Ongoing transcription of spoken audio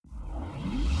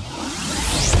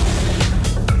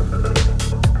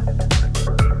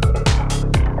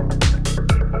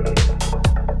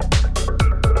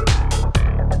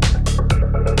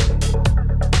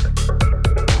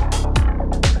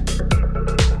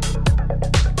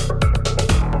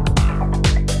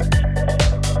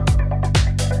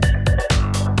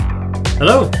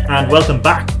Hello, and welcome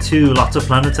back to Lots of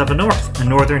Planets Up North, a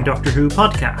Northern Doctor Who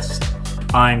podcast.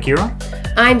 I'm Kieran.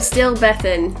 I'm still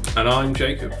Bethan. And I'm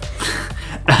Jacob.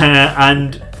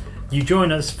 And you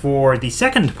join us for the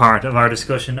second part of our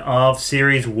discussion of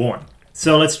Series 1.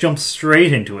 So let's jump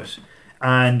straight into it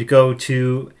and go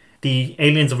to the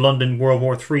Aliens of London World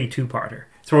War III two-parter.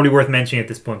 It's probably worth mentioning at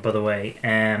this point, by the way.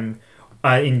 In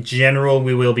general,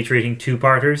 we will be treating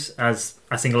two-parters as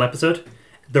a single episode.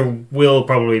 There will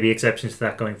probably be exceptions to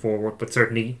that going forward, but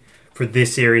certainly for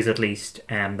this series at least,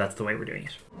 that's the way we're doing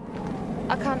it.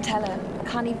 I can't tell her. I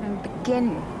can't even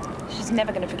begin. She's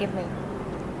never going to forgive me.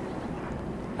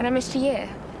 And I missed a year.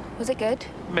 Was it good?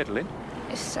 Middling.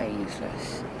 It's so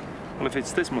useless. Well, if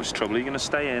it's this much trouble, are you going to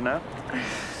stay here now?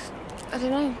 I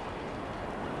don't know.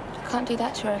 I can't do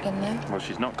that to her again, though. Well,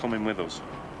 she's not coming with us.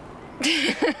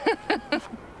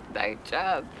 No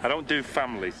chance. I don't do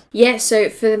families. Yeah, so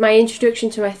for my introduction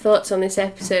to my thoughts on this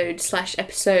episodes,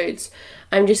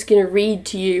 I'm just going to read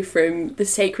to you from the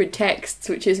sacred texts,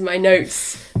 which is my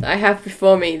notes that I have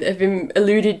before me that have been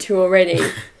alluded to already.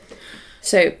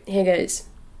 So, here goes.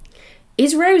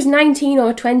 Is Rose 19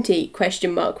 or 20?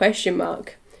 Question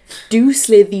mark. Do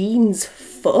Slitheen's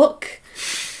fuck?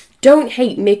 Don't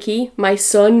hate Mickey, my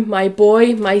son, my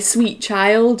boy, my sweet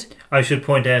child. I should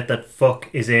point out that fuck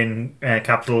is in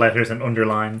capital letters and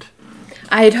underlined.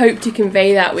 I had hoped to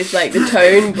convey that with like the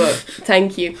tone, but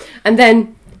thank you. And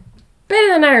then,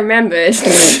 better than I remembered.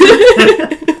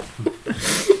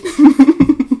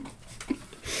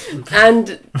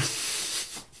 And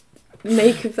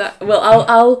make of that.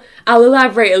 Well, I'll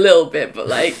elaborate a little bit, but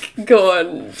like, go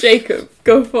on, Jacob,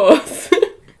 go forth.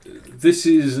 This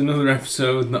is another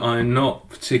episode that I'm not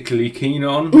particularly keen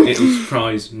on. It'll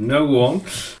surprise no one.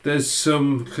 There's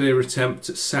some clear attempt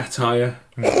at satire,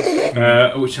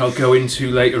 which I'll go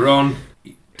into later on.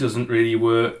 It doesn't really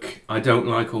work. I don't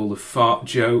like all the fart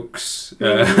jokes.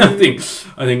 I think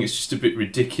it's just a bit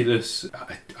ridiculous.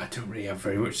 I don't really have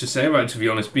very much to say about it, to be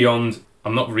honest, beyond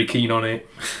I'm not very keen on it.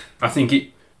 I think it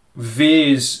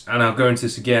veers, and I'll go into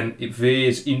this again, it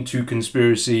veers into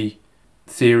conspiracy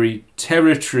theory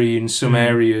territory in some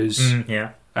areas,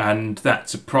 Yeah. And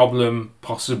that's a problem,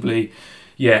 possibly.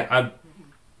 Kieran.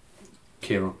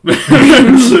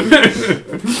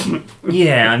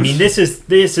 Yeah, I mean, this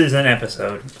is an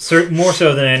episode, more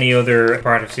so than any other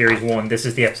part of Series 1. This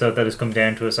is the episode that has come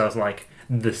down to us as like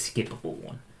the skippable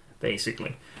one,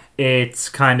 basically. It's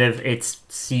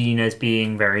seen as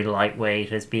being very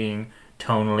lightweight, as being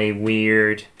tonally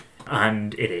weird,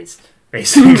 and it is.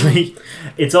 Basically,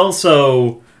 I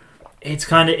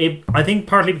think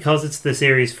partly because it's the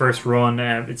series' first run,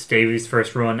 it's Davy's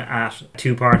first run at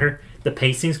two-parter. The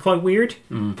pacing's quite weird.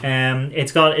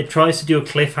 It tries to do a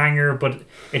cliffhanger, but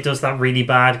it does that really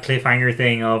bad cliffhanger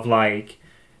thing of like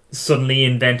suddenly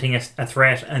inventing a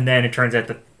threat, and then it turns out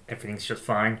that everything's just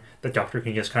fine. The Doctor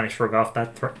can just kind of shrug off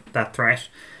that threat.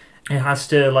 It has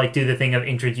to like do the thing of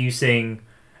introducing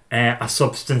a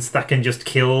substance that can just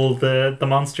kill the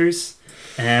monsters.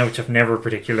 Which I've never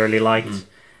particularly liked.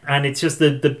 And it's just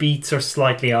the beats are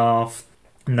slightly off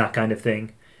and that kind of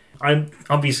thing.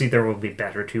 Obviously there will be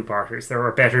better two-parters. There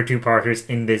are better two-parters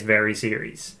in this very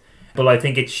series. But I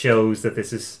think it shows that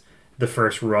this is the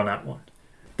first run at one.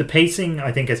 The pacing,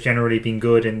 I think, has generally been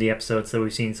good in the episodes that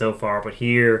we've seen so far, but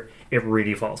here it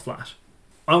really falls flat.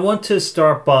 I want to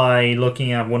start by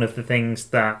looking at one of the things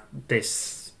that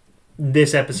this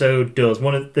episode does.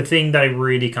 One of the thing that I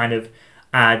really kind of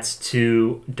adds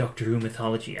to Doctor Who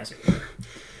mythology, as it were,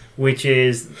 which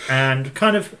is, and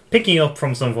kind of picking up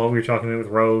from some of what we were talking about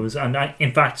with Rose, and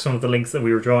in fact some of the links that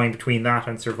we were drawing between that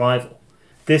and Survival.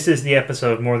 This is the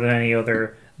episode more than any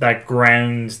other that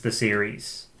grounds the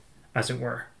series, as it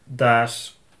were,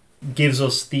 that gives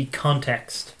us the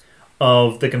context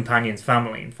of the companions'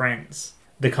 family and friends,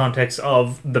 the context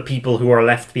of the people who are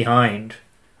left behind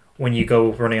when you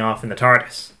go running off in the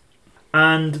TARDIS.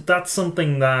 And that's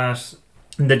something that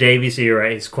the Davies era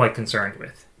is quite concerned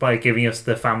with, by giving us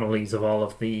the families of all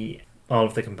of the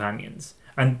companions.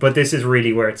 But this is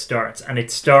really where it starts, and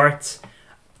it starts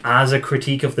as a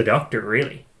critique of the Doctor,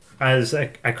 really, as a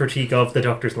critique of the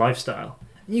Doctor's lifestyle.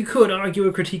 You could argue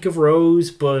a critique of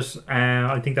Rose, but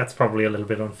I think that's probably a little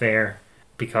bit unfair,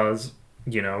 because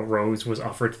Rose was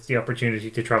offered the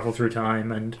opportunity to travel through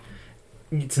time, and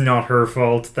it's not her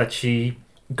fault that she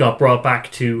got brought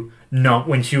back to not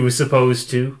when she was supposed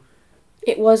to.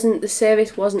 The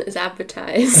service wasn't as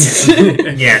advertised.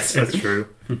 Yes, that's true.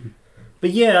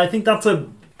 But yeah, I think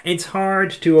it's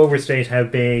hard to overstate how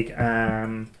big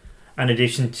a an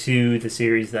addition to the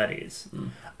series that is.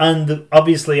 And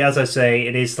obviously, as I say,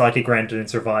 it is slightly grounded in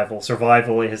survival.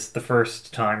 Survival is the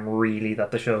first time, really,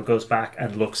 that the show goes back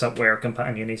and looks at where a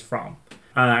companion is from.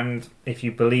 And if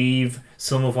you believe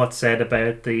some of what's said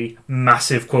about the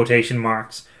massive quotation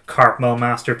marks Cartmel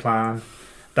master plan,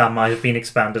 that might have been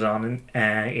expanded on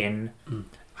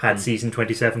had season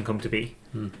 27 come to be.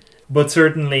 But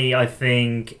certainly, I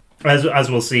think, as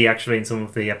we'll see actually in some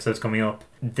of the episodes coming up,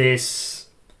 this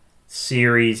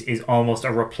series is almost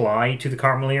a reply to the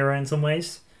Cartmel era in some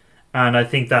ways. And I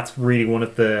think that's really one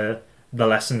of the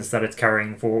lessons that it's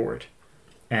carrying forward.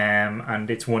 And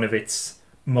it's one of its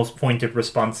most pointed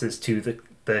responses to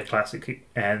the classic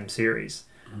series.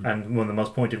 And one of the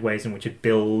most pointed ways in which it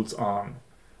builds on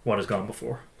what has gone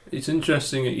before. It's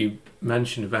interesting that you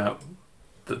mentioned about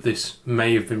that this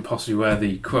may have been possibly where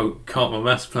the, quote, Cartmel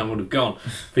master plan would have gone.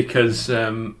 Because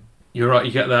you're right,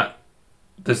 you get that,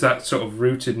 there's that sort of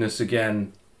rootedness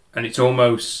again. And it's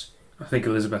almost, I think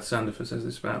Elizabeth Sandifer says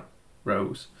this about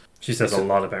Rose. She says a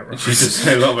lot about Rose. She does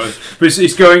say a lot about Rose. But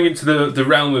it's going into the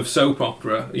realm of soap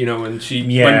opera, you know, when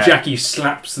Jackie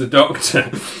slaps the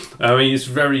doctor. I mean, it's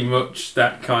very much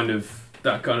that kind of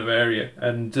area.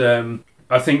 And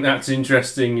I think that's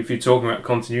interesting if you're talking about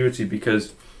continuity,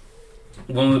 because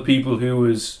one of the people who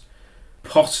was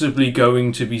possibly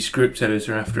going to be script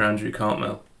editor after Andrew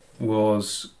Cartmel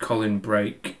was Colin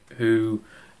Brake, who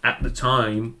at the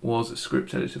time was a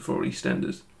script editor for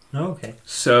EastEnders. Oh, okay.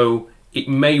 So it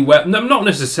may well, no, not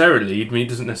necessarily, I mean, it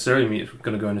doesn't necessarily mean it's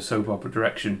going to go in a soap opera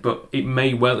direction, but it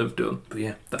may well have done. But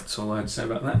yeah, that's all I had to say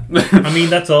about that. I mean,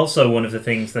 that's also one of the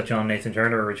things that John Nathan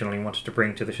Turner originally wanted to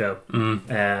bring to the show,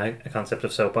 a concept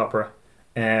of soap opera.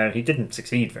 He didn't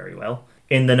succeed very well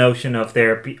in the notion of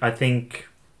I think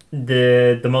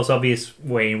the most obvious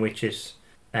way in which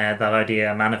that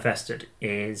idea manifested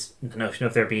is the notion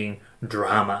of there being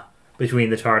drama between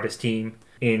the TARDIS team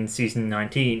in season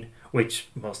 19, which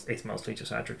is mostly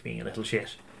just Adric being a little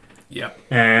shit. Yeah.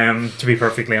 To be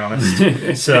perfectly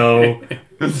honest. So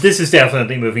this is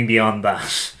definitely moving beyond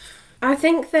that. I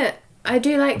think that I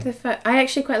do like the fact. I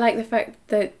actually quite like the fact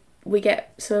that we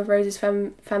get some of Rose's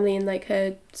family in like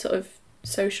her sort of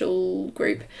social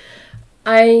group.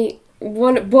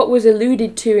 What was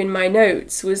alluded to in my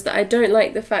notes was that I don't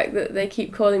like the fact that they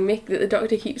keep calling Mickey, that the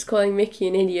Doctor keeps calling Mickey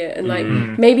an idiot, and like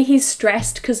maybe he's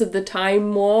stressed because of the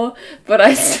Time War, but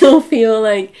I still feel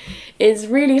like it's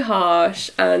really harsh,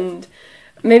 and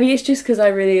maybe it's just because I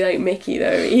really like Mickey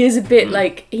though. He is a bit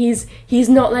like he's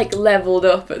not like leveled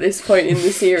up at this point in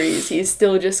the series. He's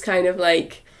still just kind of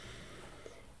like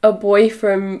a boy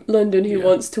from London who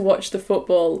wants to watch the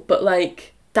football, but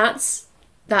like that's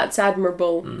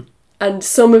admirable. And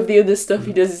some of the other stuff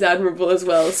he does is admirable as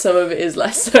well. Some of it is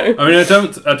less so. I mean,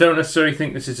 I don't necessarily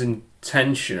think this is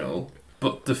intentional,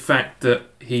 but the fact that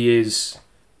he is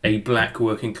a black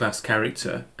working class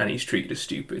character and he's treated as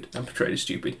stupid and portrayed as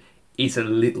stupid is a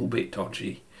little bit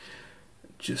dodgy.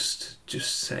 Just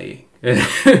saying.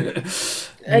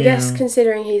 I guess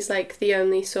considering he's like the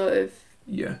only sort of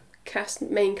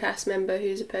main cast member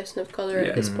who's a person of colour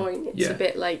at this point, it's a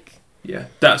bit like. Yeah,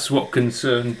 that's what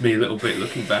concerned me a little bit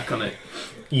looking back on it.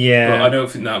 Yeah. But I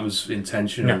don't think that was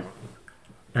intentional.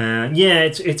 No.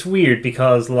 It's weird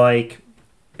because, like,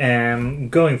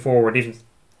 going forward, even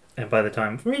by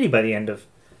the end of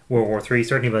World War III,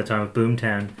 certainly by the time of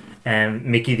Boomtown,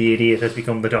 Mickey the Idiot has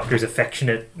become the Doctor's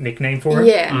affectionate nickname for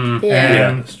him.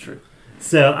 Yeah, that's true.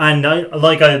 So, and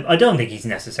I don't think he's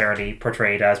necessarily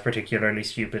portrayed as particularly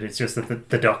stupid. It's just that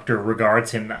the Doctor regards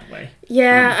him that way.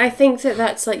 Yeah, I think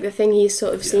that's like the thing. He's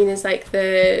sort of seen as like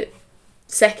the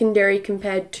secondary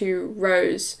compared to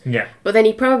Rose. Yeah. But then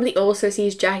he probably also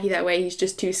sees Jackie that way. He's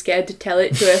just too scared to tell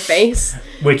it to her face.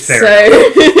 Which fair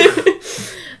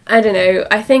enough. I don't know.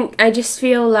 I just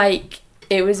feel like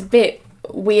it was a bit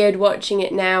weird watching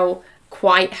it now.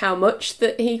 Quite how much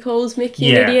that he calls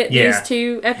Mickey an idiot these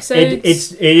two episodes.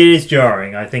 It is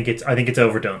jarring. I think it's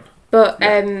overdone. But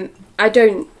I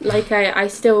don't like. I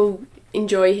still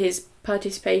enjoy his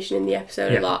participation in the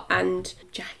episode a lot, and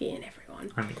Jackie and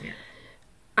everyone. I mean,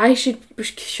 I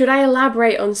should I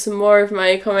elaborate on some more of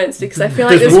my comments, because I feel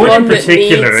like there's one in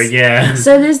particular, that needs.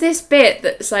 So there's this bit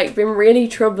that's like been really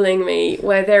troubling me,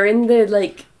 where they're in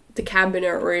the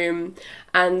cabinet room,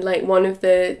 and like one of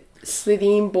the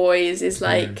Slitheen boys is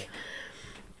like,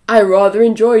 I rather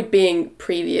enjoyed being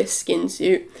previous skin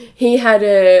suit. He had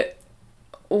a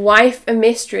wife, a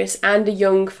mistress, and a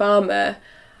young farmer.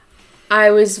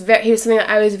 He was something like,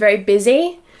 I was very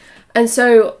busy, and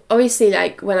so obviously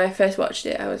like when I first watched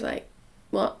it I was like,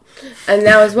 what? And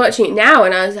now I was watching it now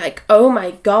and I was like, oh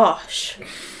my gosh,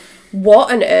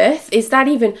 what on earth is that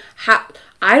even?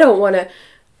 I don't want to.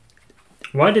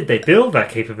 Why did they build that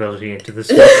capability into the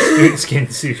skin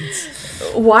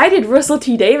suits? Why did Russell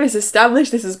T Davies establish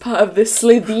this as part of the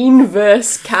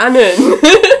Slitheen-verse canon?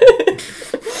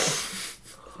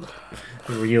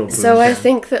 Real So I boom.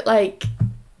 think that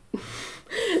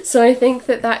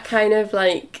that kind of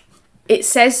like it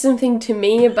says something to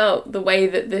me about the way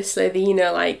that the Slitheen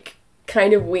are like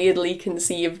kind of weirdly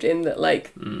conceived, in that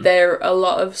like there are a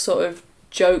lot of sort of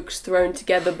jokes thrown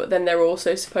together, but then they're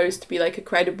also supposed to be like a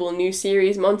credible new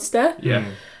series monster. Yeah.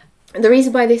 And the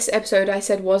reason why this episode I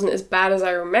said wasn't as bad as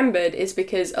I remembered is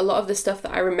because a lot of the stuff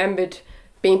that I remembered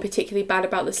being particularly bad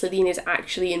about the Slitheen is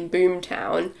actually in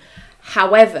Boomtown.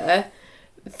 However,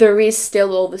 there is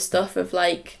still all the stuff of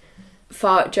like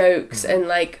fart jokes and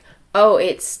like, oh,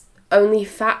 it's only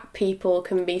fat people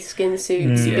can be skin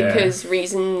suits because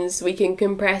reasons we can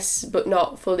compress but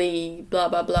not fully blah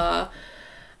blah blah.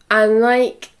 And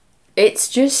like it's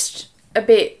just a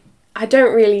bit, I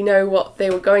don't really know what they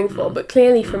were going for, but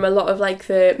clearly from a lot of like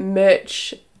the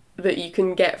merch that you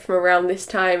can get from around this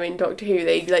time in Doctor Who,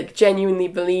 they like genuinely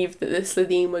believed that the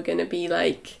Slitheen were going to be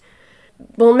like,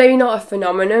 well, maybe not a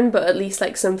phenomenon, but at least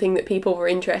like something that people were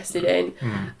interested in.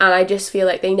 And I just feel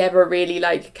like they never really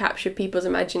like captured people's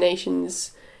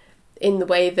imaginations in the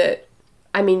way that,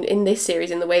 I mean, in this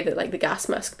series, in the way that like the gas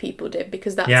mask people did,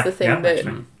 because that's the thing that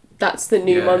actually. that's the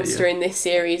new Yeah, monster yeah. in this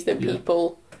series that Yeah.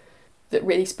 people that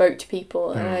really spoke to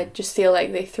people. And I just feel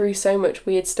like they threw so much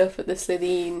weird stuff at the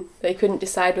Slitheen. They couldn't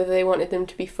decide whether they wanted them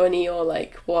to be funny or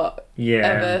like whatever.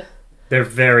 Yeah. They're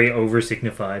very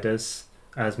oversignified as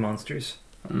monsters.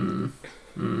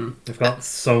 They've got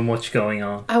so much going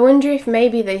on. I wonder if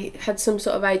maybe they had some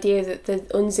sort of idea that the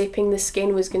unzipping the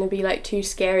skin was going to be like too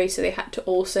scary, so they had to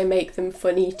also make them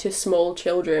funny to small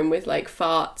children with like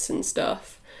farts and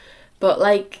stuff. But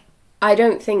like, I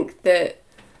don't think that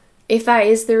if that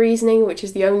is the reasoning, which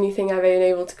is the only thing I've been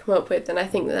able to come up with, then I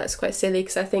think that that's quite silly,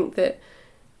 because I think that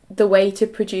the way to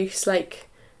produce like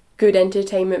good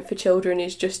entertainment for children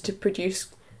is just to produce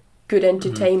good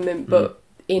entertainment, but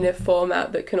in a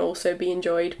format that can also be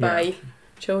enjoyed by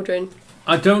children.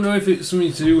 I don't know if it's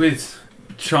something to do with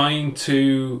trying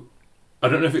to. I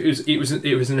don't know if it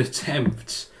was an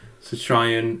attempt to try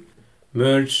and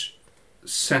merge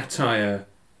satire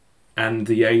and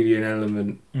the alien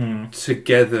element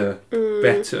together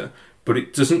better, but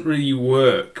it doesn't really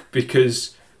work,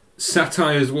 because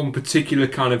satire is one particular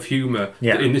kind of humour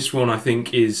that in this one I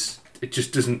think it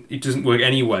doesn't work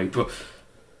anyway.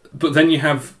 But then you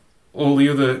have all the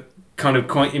other kind of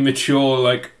quite immature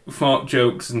like fart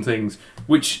jokes and things,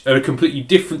 which are a completely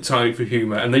different type of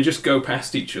humour, and they just go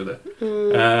past each other.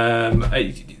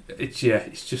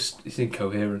 It's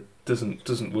incoherent.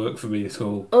 Doesn't work for me at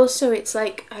all. Also, it's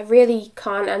like, I really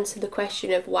can't answer the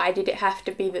question of why did it have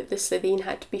to be that the Slitheen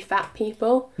had to be fat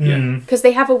people? Because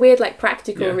they have a weird like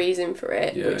practical reason for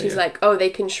it, which is like, oh, they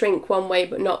can shrink one way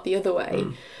but not the other way.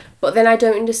 But then I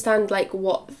don't understand like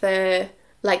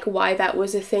why that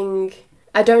was a thing.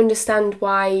 I don't understand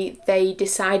why they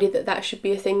decided that should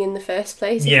be a thing in the first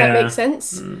place, if that makes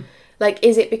sense. Like,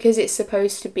 is it because it's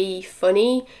supposed to be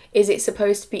funny? Is it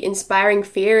supposed to be inspiring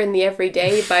fear in the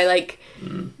everyday by, like,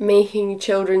 making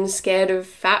children scared of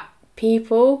fat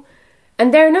people?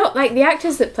 And they're not, like, the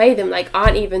actors that play them, like,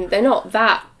 they're not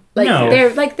that. Like, No,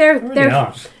 they're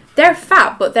not. they're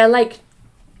fat, but they're, like,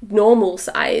 normal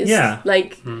size. Yeah.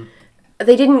 Like,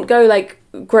 they didn't go, like,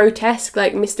 grotesque,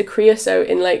 like Mr. Creosote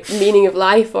in, like, Meaning of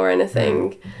Life or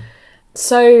anything.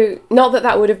 So, not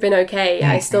that would have been okay.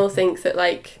 I still think that,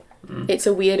 like, it's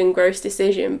a weird and gross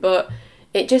decision, but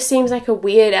it just seems like a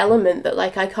weird element that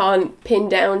like I can't pin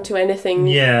down to anything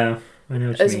Yeah, I know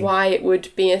what you as mean. why it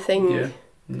would be a thing. Yeah,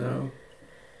 no.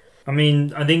 I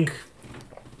mean, I think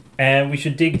we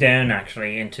should dig down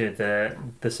actually into the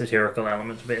satirical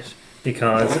element a bit,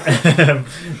 because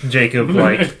Jacob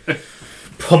like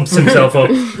pumps himself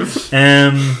up.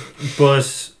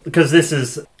 But because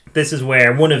this is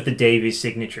where one of the Davies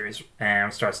signatures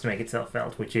starts to make itself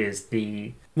felt, which is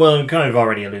we kind of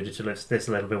already alluded to this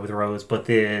a little bit with Rose, but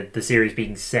the series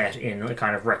being set in a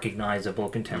kind of recognisable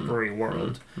contemporary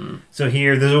world. So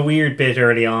here, there's a weird bit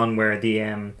early on where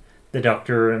the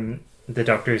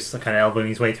doctor's kind of elbowing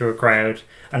his way through a crowd,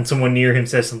 and someone near him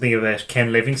says something about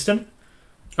Ken Livingstone.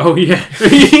 Oh yeah,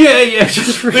 yeah.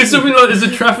 There's something like there's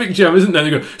a traffic jam, isn't there? They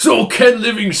go, it's all Ken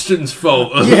Livingstone's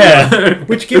fault. Yeah,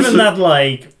 which, given that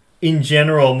like in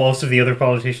general most of the other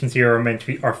politicians here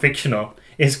are fictional,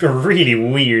 is a really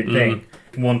weird thing.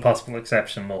 One possible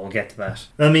exception, but we'll get to that.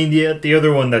 I mean, the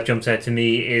other one that jumps out to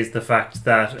me is the fact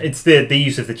that it's the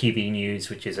use of the TV news,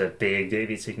 which is a big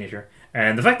Davies signature,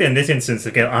 and the fact that in this instance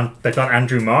they've got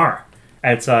Andrew Marr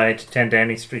outside 10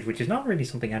 Downing Street, which is not really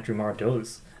something Andrew Marr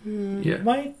does. Yeah.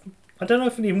 I don't know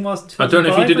if it even was. I don't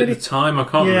know if he did really. it at the time. I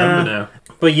can't remember now.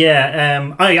 But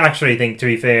yeah, I actually think, to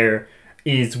be fair,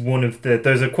 is one of the...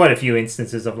 There's quite a few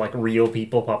instances of like real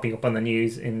people popping up on the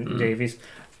news in Davies.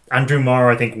 Andrew Marr,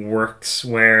 I think, works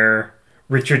where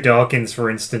Richard Dawkins, for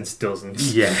instance, doesn't.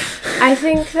 Yeah. I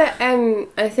think that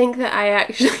I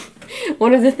actually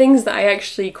one of the things that I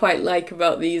actually quite like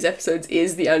about these episodes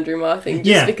is the Andrew Marr thing,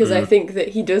 just because I think that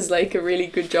he does like a really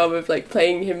good job of like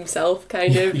playing himself,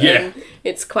 kind of. Yeah. And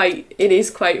it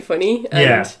is quite funny,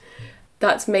 and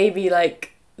that's maybe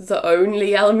like the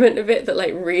only element of it that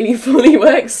like really fully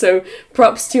works. So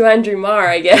props to Andrew Marr,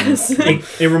 I guess.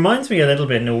 It reminds me a little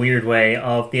bit in a weird way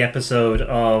of the episode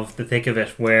of The Thick of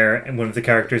It where one of the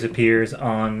characters appears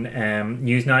on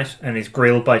Newsnight and is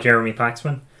grilled by Jeremy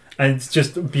Paxman. And it's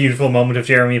just a beautiful moment of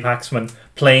Jeremy Paxman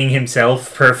playing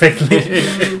himself perfectly.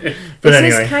 But this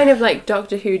anyway. is kind of like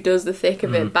Doctor Who does The Thick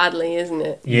of It badly, isn't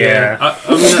it? Yeah.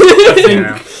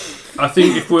 I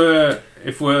think if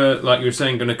we're like you were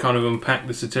saying, going to kind of unpack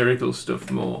the satirical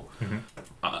stuff more,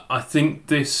 I think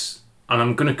this, and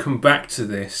I'm going to come back to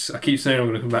this. I keep saying I'm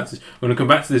going to come back to this. I'm going to come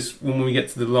back to this when we get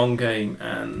to The Long Game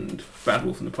and Bad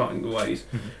Wolf and the Parting of the Ways.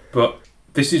 But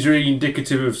this is really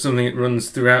indicative of something that runs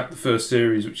throughout the first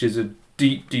series, which is a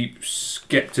deep, deep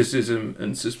scepticism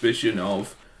and suspicion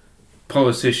of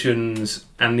politicians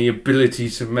and the ability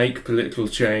to make political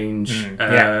change.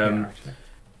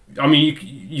 I mean,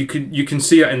 you can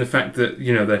see that in the fact that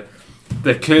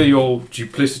they're clearly all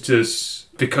duplicitous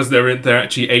because they're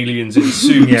actually aliens in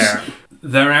suits.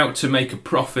 They're out to make a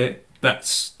profit.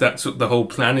 That's what the whole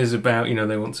plan is about.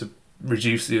 They want to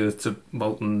reduce the Earth to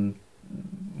molten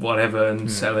whatever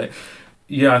and sell it.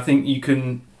 Yeah, I think you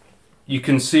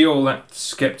can see all that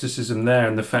skepticism there,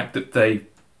 and the fact that they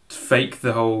fake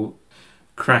the whole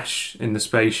crash in the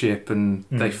spaceship and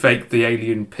they fake the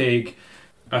alien pig.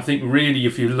 I think really,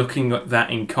 if you're looking at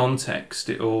that in context,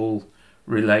 it all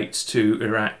relates to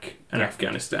Iraq and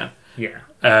Afghanistan.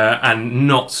 And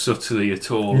not subtly at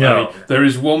all. No. I mean, there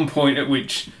is one point at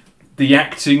which the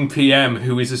acting PM,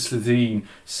 who is a Slovene,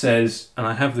 says, and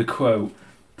I have the quote,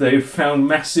 "They've found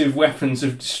massive weapons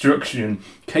of destruction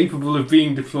capable of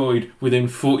being deployed within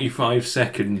 45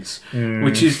 seconds,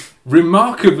 which is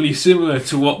remarkably similar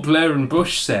to what Blair and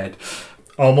Bush said.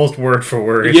 Almost word for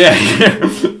word.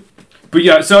 Yeah. But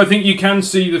yeah, so I think you can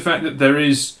see the fact that there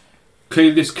is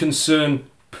clearly this concern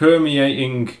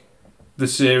permeating the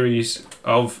series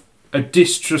of a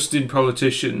distrust in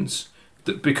politicians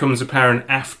that becomes apparent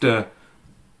after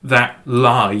that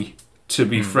lie, to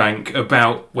be frank,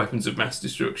 about weapons of mass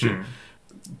destruction.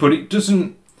 But it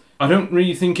doesn't... I don't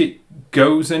really think it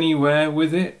goes anywhere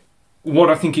with it. What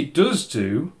I think it does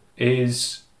do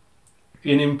is,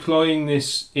 in employing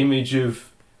this image of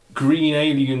green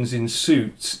aliens in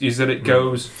suits, is that it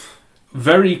goes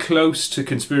very close to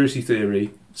conspiracy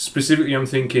theory. Specifically, I'm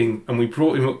thinking, and we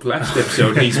brought him up last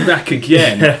episode, and he's back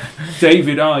again,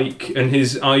 David Icke and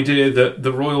his idea that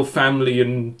the royal family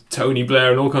and Tony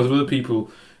Blair and all kinds of other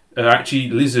people are actually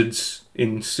lizards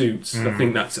in suits. I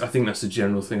think that's a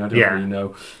general thing. I don't really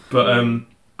know, but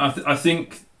I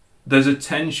think there's a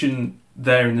tension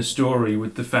there in the story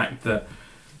with the fact that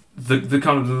the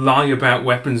kind of lie about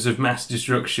weapons of mass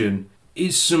destruction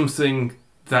is something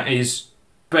that is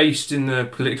based in the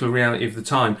political reality of the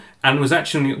time, and was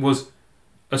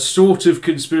a sort of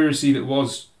conspiracy that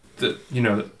was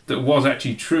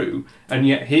actually true, and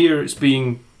yet here it's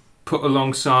being put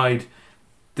alongside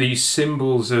these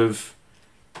symbols of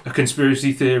a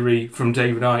conspiracy theory from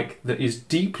David Icke that is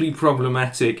deeply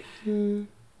problematic,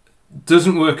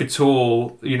 doesn't work at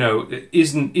all,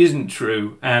 isn't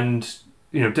true, and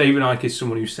David Icke is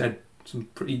someone who said some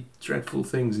pretty dreadful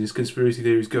things, and his conspiracy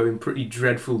theories go in pretty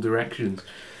dreadful directions.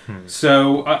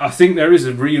 So I think there is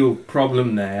a real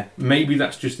problem there. Maybe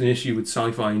that's just an issue with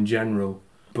sci-fi in general,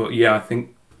 but yeah, I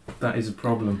think that is a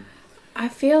problem. I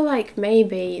feel like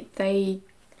maybe they,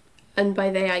 and by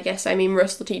they I guess I mean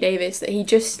Russell T Davies, that he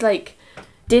just like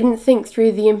didn't think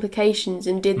through the implications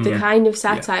and did the kind of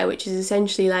satire which is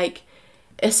essentially like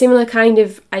a similar kind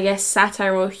of, I guess,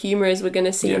 satire or humour as we're going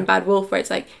to see in Bad Wolf, where it's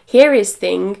like, here is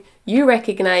thing, you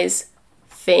recognise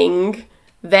thing,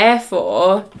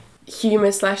 therefore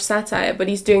humour / satire, but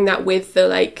he's doing that with the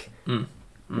like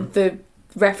the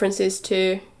references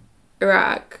to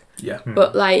Iraq.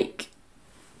 But like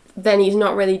then he's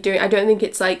not really doing. I don't think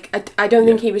it's like I don't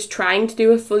think he was trying to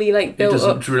do a fully like built up. It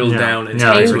doesn't drill down into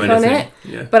anything on anything.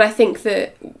 it. But I think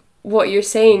that what you're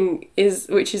saying is,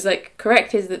 which is like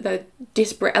correct, is that the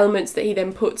disparate elements that he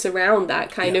then puts around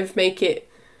that kind of make it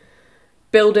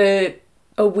build a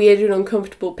a weird and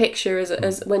uncomfortable picture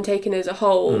as when taken as a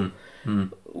whole,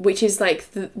 which is like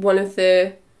one of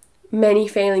the many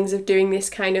failings of doing this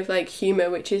kind of like humour,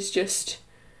 which is just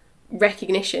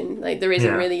recognition. Like there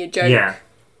isn't really a joke. Yeah.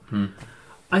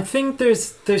 I think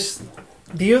there's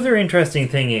the other interesting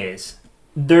thing is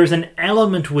there's an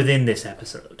element within this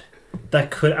episode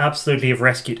that could absolutely have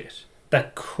rescued it.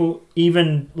 That could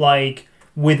even like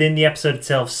within the episode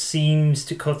itself seems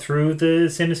to cut through the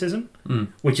cynicism,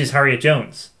 which is Harriet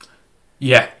Jones.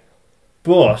 Yeah.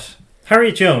 But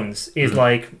Harriet Jones is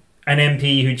like an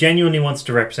MP who genuinely wants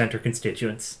to represent her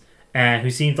constituents, who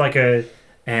seems like a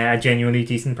genuinely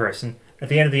decent person. At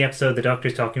the end of the episode, the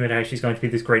Doctor's talking about how she's going to be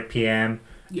this great PM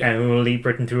who will lead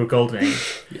Britain through a golden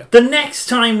age. The next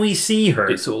time we see her...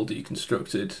 It's all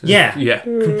deconstructed. Yeah, yeah,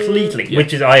 completely. Yeah.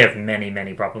 Which is... I have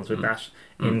many problems with that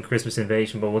in Christmas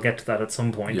Invasion, but we'll get to that at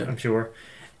some point, I'm sure.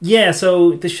 Yeah,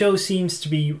 so the show seems to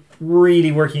be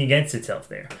really working against itself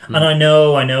there. And I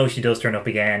know she does turn up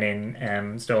again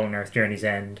in Stolen Earth Journey's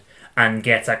End and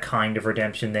gets that kind of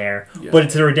redemption there. Yeah. But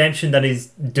it's a redemption that is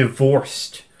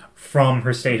divorced from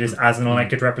her status as an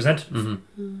elected representative.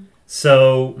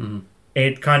 So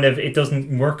it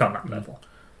doesn't work on that level.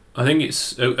 I think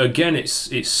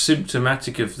it's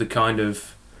symptomatic of the kind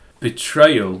of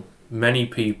betrayal many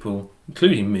people,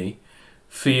 including me,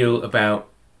 feel about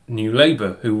New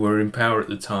Labour, who were in power at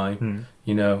the time.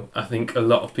 You know, I think a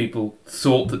lot of people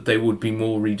thought that they would be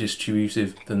more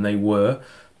redistributive than they were.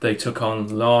 They took on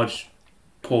large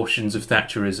portions of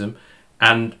Thatcherism,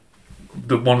 and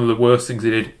one of the worst things they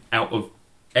did out of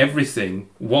everything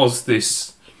was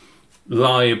this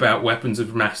lie about weapons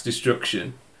of mass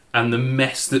destruction and the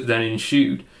mess that then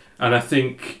ensued. And I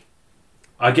think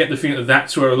I get the feeling that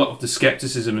that's where a lot of the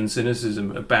scepticism and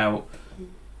cynicism about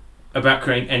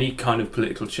creating any kind of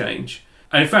political change,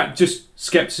 and in fact just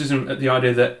scepticism at the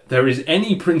idea that there is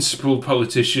any principled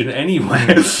politician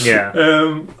anywhere.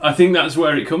 I think that's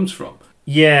where it comes from.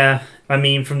 Yeah, I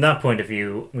mean, from that point of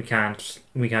view, we can't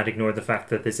ignore the fact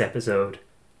that this episode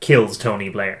kills Tony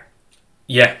Blair.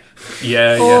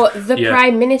 Or the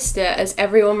Prime Minister, as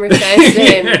everyone refers to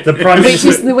him. The Prime Minister.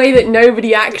 Which is the way that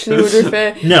nobody actually would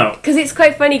refer. No. Because it's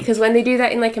quite funny, because when they do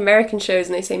that in like American shows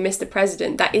and they say Mr.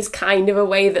 President, that is kind of a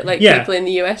way that like people in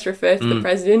the US refer to the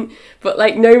President. But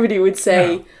like nobody would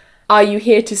say, are you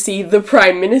here to see the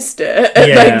Prime Minister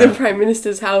at like the Prime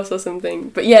Minister's house or something?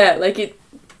 But yeah, like it...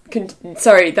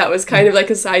 Sorry, that was kind of like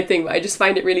a side thing, but I just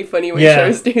find it really funny when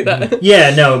shows do that.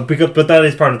 Yeah, no, but that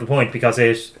is part of the point, because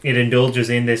it indulges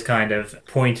in this kind of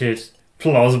pointed,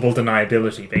 plausible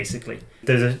deniability, basically.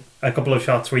 There's a couple of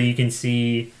shots where you can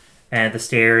see the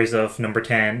stairs of number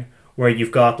 10, where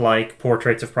you've got like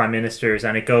portraits of prime ministers,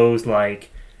 and it goes like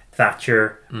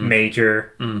Thatcher,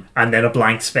 Major, and then a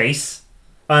blank space.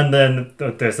 And then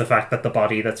there's the fact that the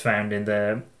body that's found in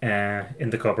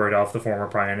the cupboard of the former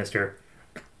prime minister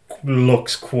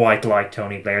looks quite like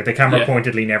Tony Blair. The camera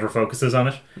pointedly never focuses on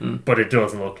it, but it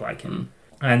does look like him.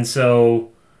 And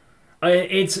so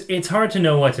it's hard to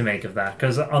know what to make of that,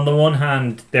 because on the one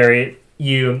hand,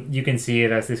 you can see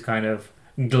it as this kind of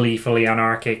gleefully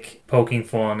anarchic poking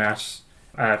fun at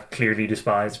a clearly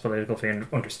despised political figure,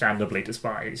 understandably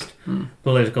despised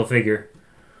political figure.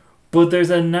 But there's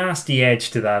a nasty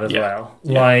edge to that as well.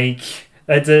 Yeah. Like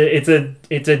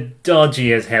it's a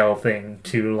dodgy as hell thing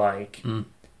to like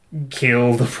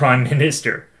kill the Prime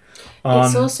Minister on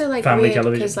it's also like family weird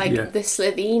television. because like the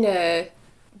Slovene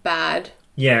bad.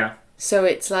 Yeah. So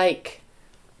it's like,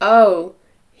 oh,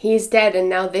 he's dead and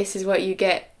now this is what you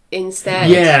get instead.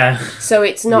 Yeah. So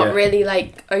it's not really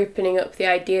like opening up the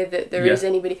idea that there is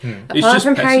anybody apart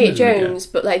from Harriet Jones,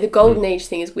 but like the Golden Age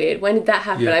thing is weird. When did that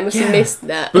happen? I must have missed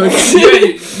that. But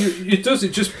it does.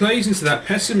 It just plays into that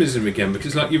pessimism again,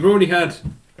 because like you've already had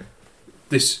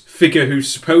this figure who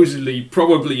supposedly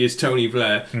probably is Tony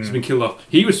Blair has been killed off.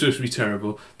 He was supposed to be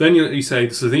terrible. Then you say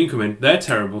the Slovene come in, they're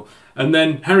terrible. And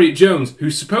then Harriet Jones,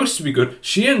 who's supposed to be good,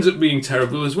 she ends up being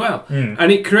terrible as well.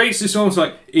 And it creates this almost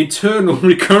like eternal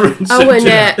recurrence. Oh, and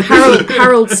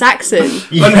Harold Saxon.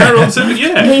 And Harold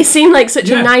Saxon, he seemed like such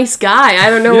a nice guy. I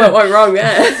don't know what went wrong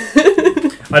there.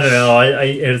 I don't know.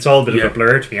 It's all a bit of a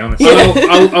blur, to be honest.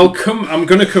 I'm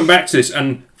going to come back to this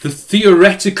and the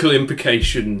theoretical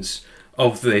implications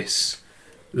of this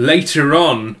later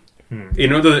on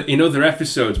in other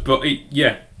episodes. But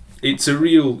it's a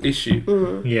real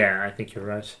issue. Yeah, I think you're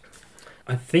right.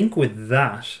 I think with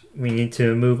that, we need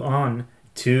to move on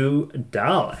to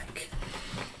Dalek.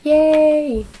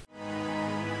 Yay!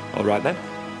 All right then.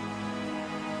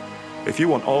 If you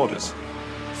want orders,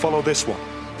 follow this one.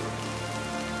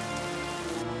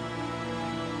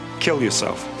 Kill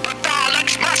yourself. The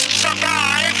Daleks must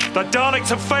survive! The Daleks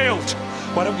have failed!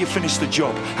 Why don't you finish the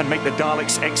job and make the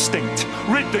Daleks extinct?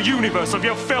 Rid the universe of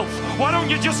your filth! Why don't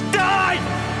you just die?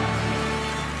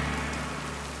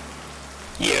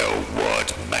 You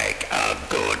would make a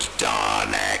good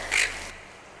Dalek.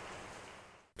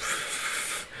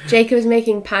 Jacob is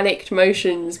making panicked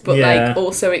motions, but like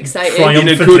also excited. In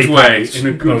a good way. In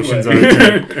a good motions way.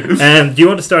 do you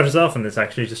want to start us off on this,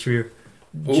 actually, just for your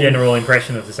general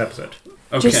impression of this episode?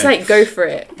 Okay. Just like go for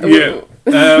it. Yeah.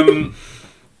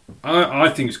 I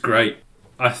think it's great.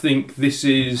 I think this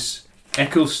is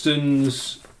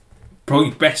Eccleston's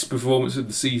probably best performance of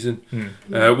the season,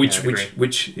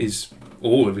 which is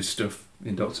all of his stuff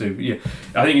in Doctor Who. But yeah,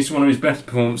 I think it's one of his best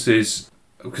performances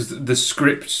because the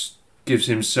script gives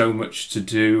him so much to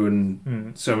do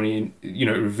and so many. It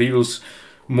reveals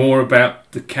more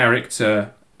about the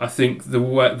character. I think the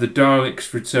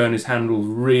Daleks' return is handled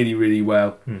really, really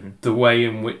well. Mm-hmm. The way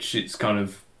in which it's kind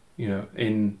of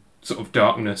in sort of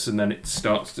darkness and then it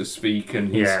starts to speak,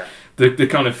 and the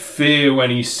kind of fear when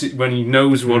he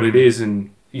knows what it is and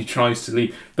he tries to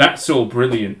leave. That's all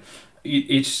brilliant.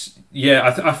 I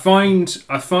find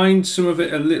some of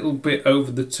it a little bit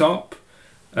over the top.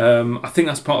 I think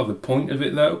that's part of the point of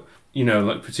it, though.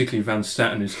 Like particularly Van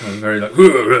Staten is kind of very like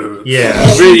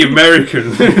really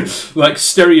American, like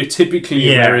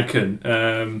stereotypically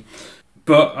American.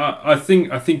 But I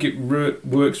think it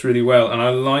works really well, and I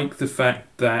like the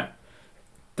fact that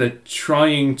they're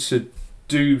trying to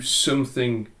do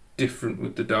something different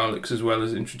with the Daleks as well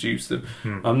as introduce them.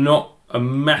 I'm not a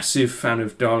massive fan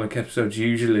of Dalek episodes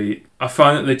usually. I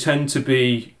find that they tend to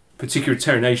be, particularly with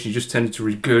Terry Nation, you just tend to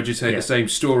regurgitate the same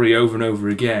story over and over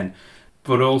again.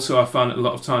 But also I find that a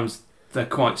lot of times they're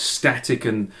quite static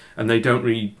and they don't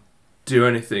really do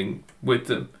anything with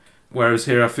them. Whereas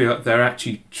here I feel like they're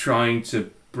actually trying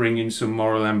to bring in some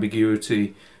moral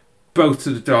ambiguity both to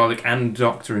the Dalek and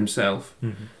Doctor himself.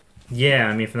 Mm-hmm. Yeah,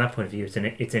 I mean, from that point of view,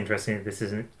 it's interesting that this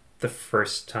isn't the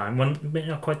first time. Well, maybe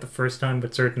not quite the first time,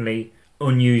 but certainly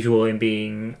unusual in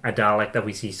being a Dalek that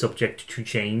we see subject to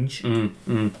change,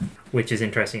 which is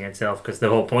interesting in itself, because the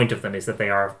whole point of them is that they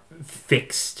are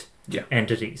fixed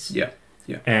entities.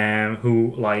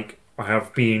 Who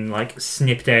have been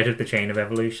snipped out of the chain of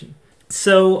evolution.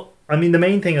 So, I mean, the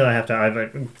main thing that I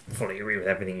fully agree with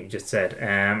everything you just said.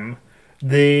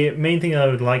 The main thing I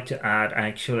would like to add,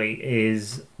 actually,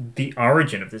 is the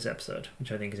origin of this episode,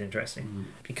 which I think is interesting,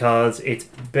 because it's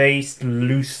based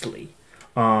loosely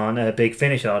on a Big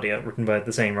Finish audio written by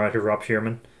the same writer, Rob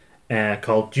Shearman,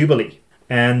 called Jubilee.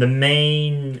 And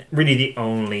the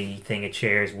only thing it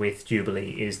shares with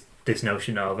Jubilee is this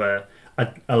notion of a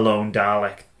lone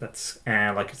Dalek that's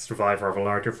like a survivor of a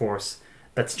larger force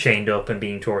that's chained up and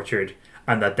being tortured,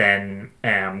 and that then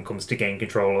comes to gain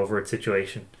control over its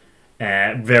situation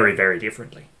very, very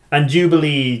differently. And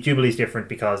Jubilee's different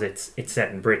because it's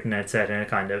set in Britain. It's set in a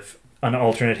kind of an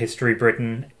alternate history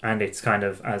Britain, and it's kind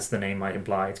of, as the name might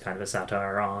imply, it's kind of a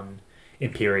satire on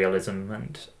imperialism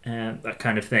and that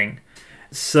kind of thing.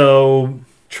 So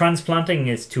transplanting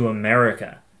is to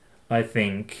America, I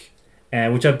think,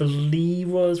 which I believe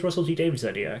was Russell T Davies'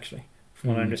 idea, actually,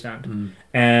 from what I understand,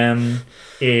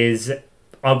 is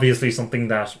obviously something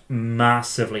that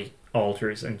massively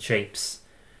alters and shapes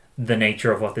the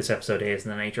nature of what this episode is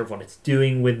and the nature of what it's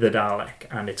doing with the Dalek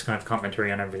and its kind of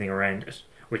commentary on everything around it,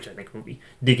 which I think we'll be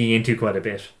digging into quite a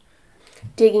bit.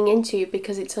 Digging into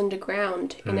because it's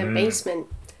underground in a basement,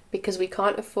 because we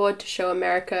can't afford to show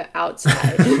America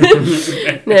outside.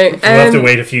 No, we'll have to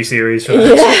wait a few series for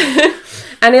that. Yeah.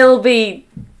 And it'll be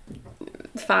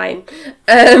fine.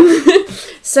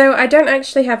 So I don't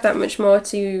actually have that much more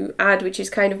to add, which is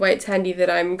kind of why it's handy that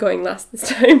I'm going last this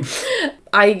time.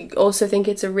 I also think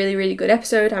it's a really, really good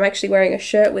episode. I'm actually wearing a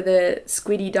shirt with a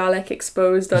Squiddy Dalek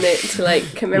exposed on it to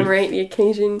commemorate the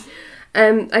occasion.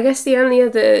 I guess the only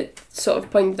other sort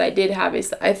of point that I did have is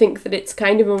that I think that it's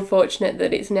kind of unfortunate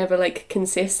that it's never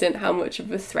consistent how much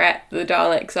of a threat the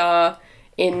Daleks are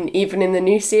even in the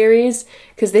new series,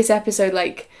 because this episode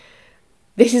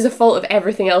this is a fault of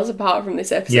everything else apart from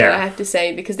this episode, I have to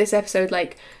say, because this episode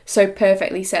so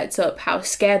perfectly sets up how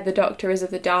scared the Doctor is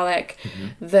of the Dalek,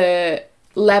 the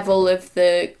level of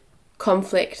the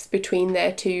conflict between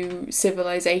their two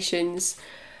civilizations,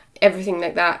 everything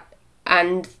like that.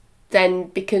 And then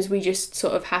because we just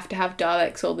sort of have to have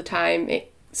Daleks all the time,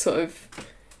 it sort of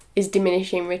is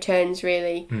diminishing returns,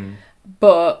 really.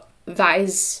 But that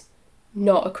is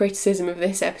not a criticism of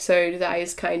this episode. That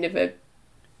is kind of a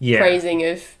praising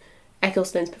of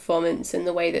Eccleston's performance and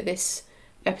the way that this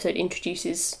episode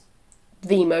introduces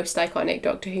the most iconic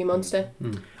Doctor Who monster.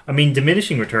 I mean,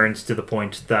 diminishing returns to the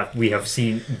point that we have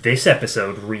seen this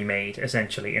episode remade,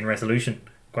 essentially, in Resolution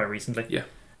quite recently. Yeah.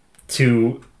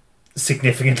 to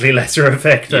significantly lesser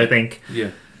effect, I think.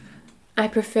 Yeah. I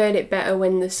preferred it better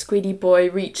when the Squiddy boy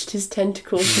reached his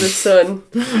tentacles to the sun.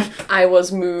 I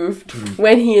was moved.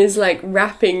 When he is like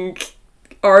wrapping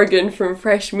Oregon from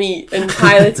fresh meat and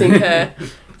piloting her,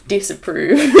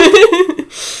 disapprove.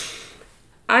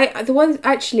 The one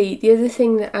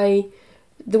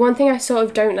thing I sort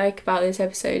of don't like about this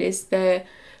episode is the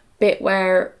bit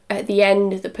where at the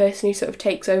end the person who sort of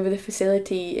takes over the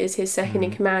facility is his second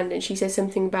in command, and she says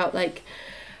something about like,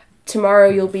 tomorrow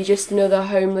you'll be just another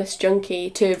homeless junkie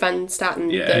to Van Staten,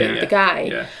 the guy.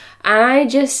 Yeah. And I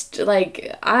just,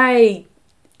 like, I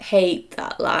hate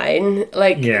that line.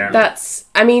 Like, that's,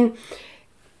 I mean,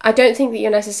 I don't think that you're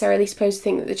necessarily supposed to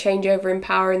think that the changeover in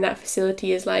power in that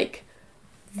facility is, like,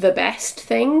 the best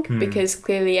thing, because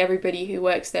clearly everybody who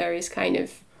works there is kind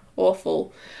of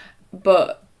awful.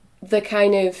 But the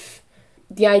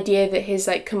idea that his,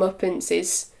 like, comeuppance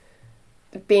is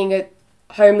being a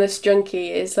homeless junkie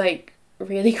is like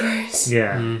really gross.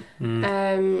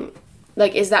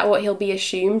 Like, is that what he'll be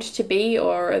assumed to be,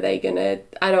 or are they gonna,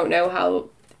 I don't know how,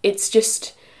 it's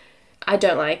just, I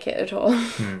don't like it at all.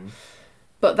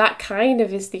 But that kind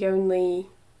of is the only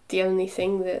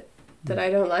thing that I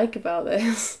don't like about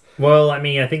this. Well, I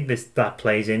mean, I think that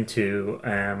plays into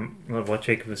what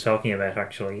Jacob was talking about,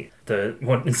 actually.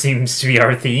 What seems to be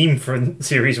our theme for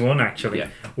Series 1, actually,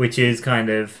 which is kind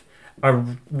of a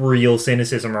real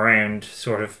cynicism around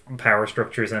sort of power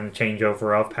structures and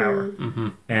changeover of power,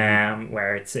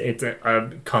 where it's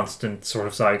a constant sort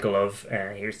of cycle of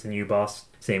here's the new boss,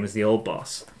 same as the old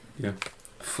boss. Yeah,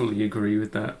 fully agree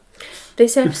with that.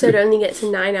 This episode only gets a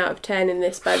 9 out of 10 in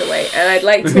this, by the way, and I'd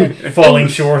like to... Falling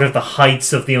short of the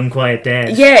heights of The Unquiet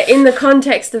Dead. Yeah, in the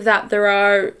context of that, there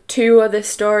are 2 other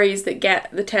stories that get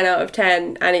the 10 out of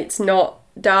 10, and it's not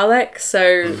Dalek,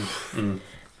 so...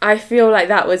 I feel like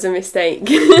that was a mistake.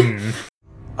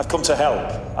 I've come to help.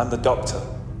 I'm the doctor.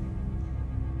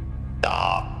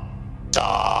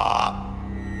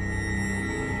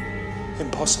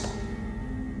 Impossible.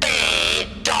 The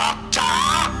Doctor!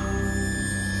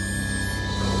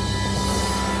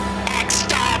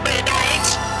 Exterminate!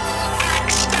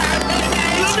 Exterminate!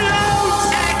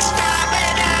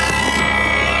 Exterminate!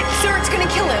 Sir, it's gonna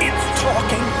kill him. It's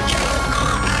talking.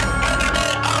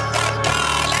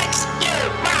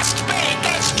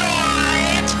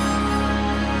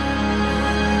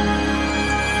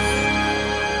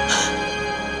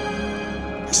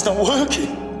 It's not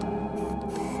working.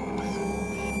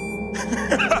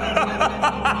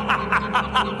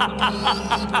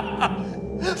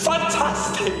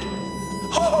 Fantastic!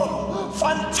 Oh,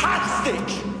 fantastic!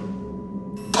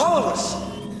 Powerless.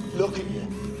 Look at you.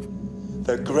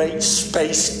 The great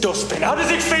space dustbin. How does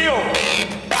it feel?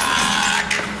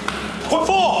 Back! What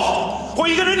for? What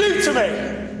are you going to do to me?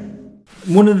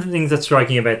 One of the things that's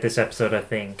striking about this episode, I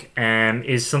think,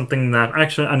 is something that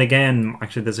actually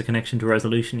there's a connection to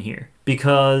Resolution here.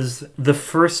 Because the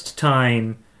first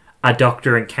time a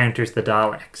doctor encounters the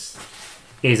Daleks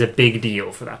is a big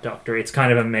deal for that doctor. It's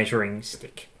kind of a measuring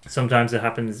stick. Sometimes it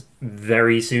happens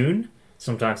very soon.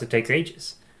 Sometimes it takes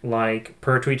ages. Like,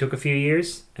 Pertwee took a few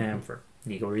years, for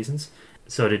legal reasons.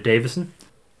 So did Davison.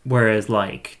 Whereas,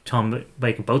 like, Tom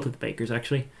Bacon, both of the Bakers,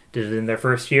 actually, did it in their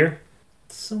first year.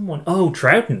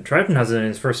 Troughton has it in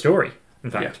his first story,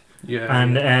 in fact.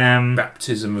 And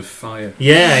Baptism of Fire.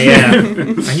 Yeah.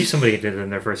 I knew somebody did it in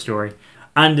their first story.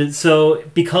 And so,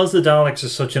 because the Daleks are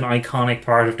such an iconic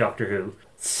part of Doctor Who,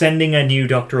 sending a new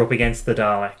Doctor up against the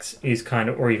Daleks is kind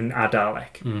of, or even a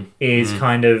Dalek, is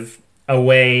kind of a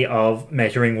way of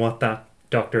measuring what that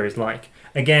Doctor is like.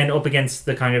 Again, up against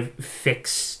the kind of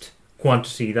fixed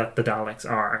quantity that the Daleks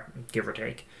are, give or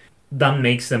take. That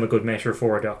makes them a good measure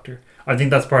for a Doctor. I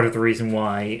think that's part of the reason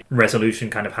why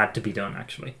Resolution kind of had to be done,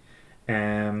 actually.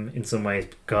 In some ways,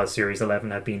 because Series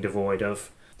 11 had been devoid of...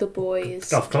 The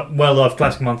boys. Of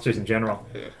classic monsters in general.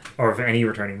 Or of any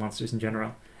returning monsters in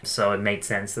general. So it made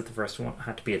sense that the first one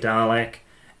had to be a Dalek.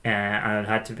 And it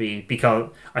had to be... because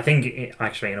I think,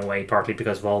 actually, in a way, partly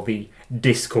because of all the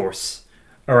discourse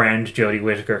around Jodie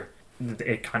Whittaker.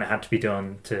 It kind of had to be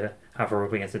done to have her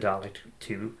up against a Dalek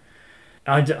to...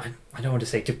 I don't want to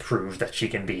say to prove that she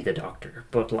can be the Doctor,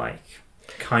 but like,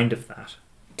 kind of that.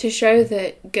 To show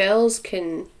that girls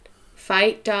can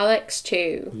fight Daleks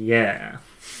too. Yeah.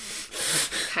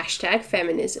 Hashtag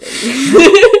feminism.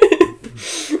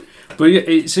 But yeah,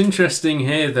 it's interesting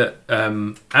here that,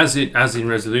 as in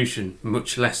Resolution,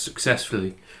 much less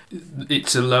successfully,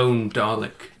 it's a lone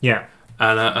Dalek. Yeah.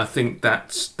 And I think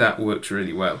that works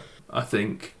really well. I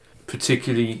think...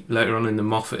 particularly later on in the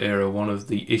Moffat era, one of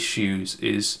the issues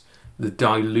is the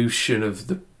dilution of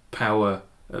the power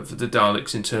the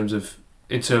Daleks in terms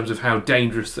of how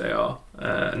dangerous they are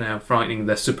and how frightening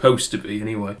they're supposed to be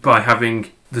anyway, by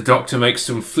having the Doctor make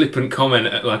some flippant comment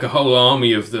at like a whole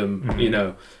army of them, you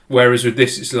know. Whereas with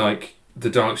this, it's like the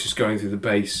Daleks just going through the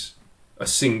base, a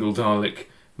single Dalek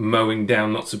mowing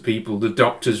down lots of people. The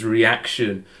Doctor's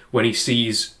reaction when he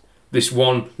sees this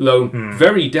one lone,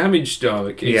 very damaged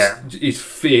Dalek is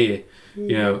fear.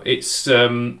 You know, it's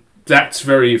that's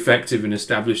very effective in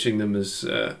establishing them as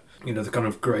you know, the kind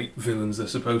of great villains they're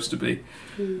supposed to be.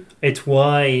 It's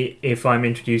why, if I'm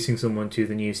introducing someone to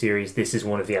the new series, this is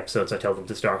one of the episodes I tell them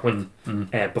to start with.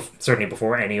 Certainly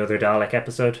before any other Dalek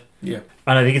episode. Yeah.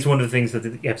 And I think it's one of the things that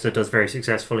the episode does very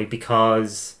successfully,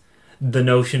 because the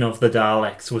notion of the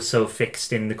Daleks was so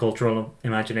fixed in the cultural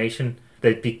imagination.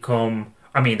 They'd become...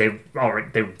 I mean, they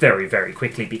very, very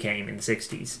quickly became, in the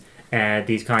 60s,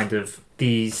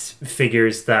 these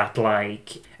figures that,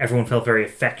 like, everyone felt very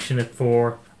affectionate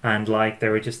for. And like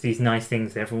there were just these nice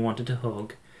things that everyone wanted to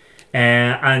hug,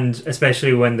 and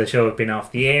especially when the show had been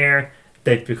off the air,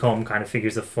 they'd become kind of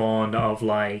figures of fun of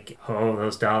like, oh,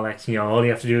 those Daleks, you know, all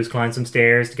you have to do is climb some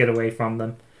stairs to get away from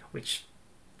them, which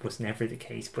was never the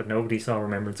case. But nobody saw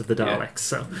Remembrance of the Daleks.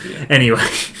 So anyway,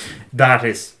 that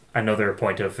is another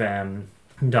point of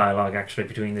dialogue actually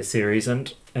between this series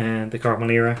and the Cartmel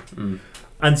era.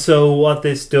 And so what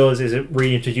this does is it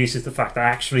reintroduces the fact that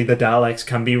actually the Daleks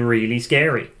can be really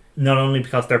scary. Not only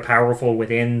because they're powerful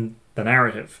within the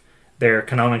narrative, they're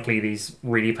canonically these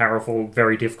really powerful,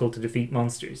 very difficult to defeat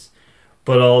monsters,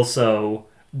 but also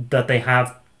that they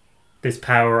have this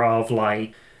power of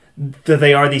like, that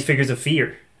they are these figures of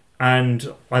fear.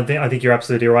 And I think you're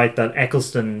absolutely right that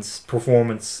Eccleston's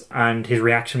performance and his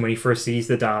reaction when he first sees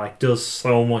the Dalek does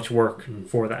so much work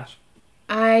for that.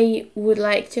 I would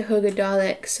like to hug a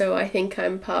Dalek, so I think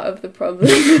I'm part of the problem.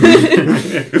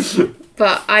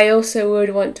 But I also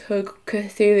would want to hug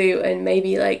Cthulhu and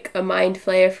maybe like a Mind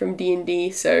Flayer from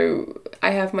D&D, so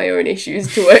I have my own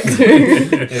issues to work through.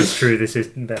 It's true, this is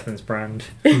Bethan's brand.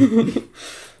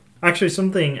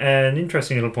 Actually, an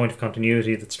interesting little point of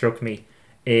continuity that struck me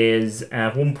is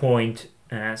at one point,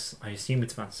 as I assume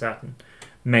it's Van Staten,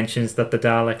 mentions that the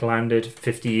Dalek landed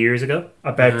 50 years ago.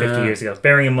 About 50 years ago.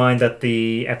 Bearing in mind that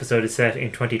the episode is set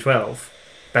in 2012,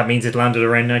 that means it landed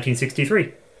around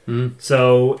 1963.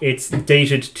 So it's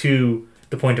dated to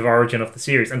the point of origin of the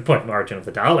series, and the point of origin of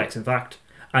the Daleks, in fact.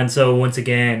 And so, once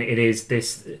again, it is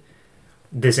this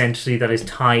entity that is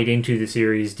tied into the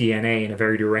series' DNA in a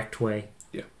very direct way.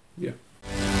 Yeah.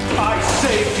 I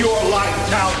saved your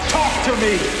life, now talk to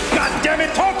me! God damn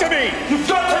it, talk to me! You've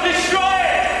got to destroy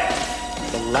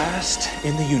it! The last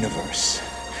in the universe.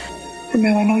 But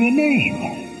now I know your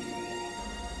name.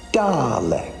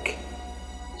 Dalek.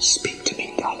 Speak to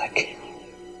me, Dalek.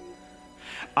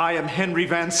 I am Henry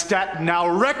Van Staten, now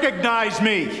recognize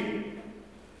me!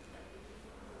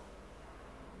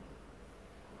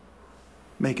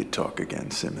 Make it talk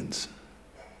again, Simmons.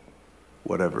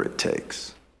 Whatever it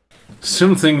takes.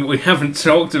 Something we haven't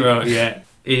talked about yet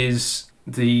is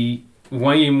the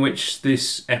way in which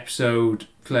this episode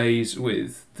plays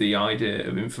with the idea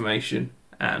of information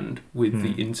and with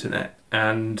the internet.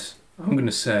 And I'm going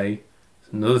to say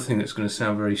another thing that's going to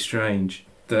sound very strange,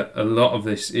 that a lot of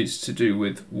this is to do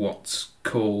with what's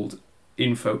called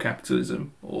infocapitalism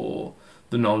or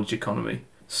the knowledge economy.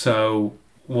 So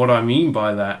what I mean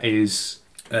by that is,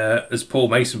 as Paul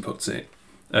Mason puts it,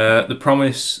 the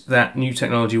promise that new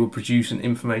technology will produce an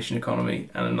information economy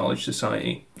and a knowledge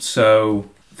society. So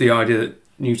the idea that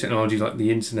new technology like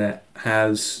the internet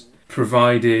has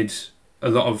provided a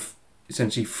lot of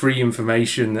essentially free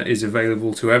information that is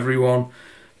available to everyone,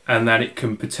 and that it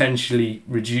can potentially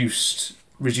reduce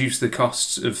the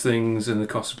costs of things and the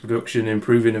cost of production,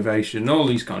 improve innovation, all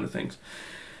these kind of things.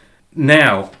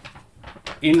 Now,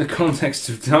 in the context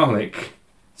of Dalek,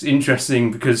 it's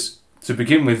interesting because, to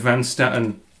begin with, Van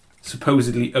Staten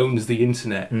supposedly owns the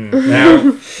internet.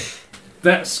 Now,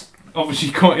 that's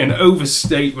obviously quite an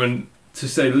overstatement, to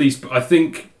say the least, but I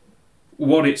think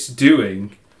what it's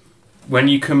doing, when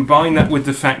you combine that with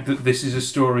the fact that this is a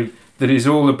story that is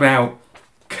all about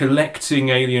collecting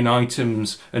alien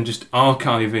items and just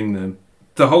archiving them,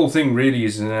 the whole thing really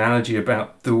is an analogy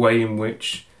about the way in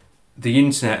which the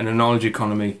internet and a knowledge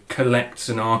economy collects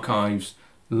and archives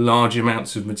large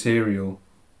amounts of material.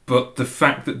 But the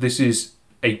fact that this is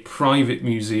a private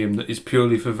museum that is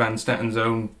purely for Van Staten's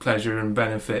own pleasure and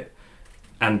benefit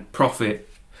and profit,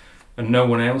 and no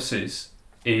one else's,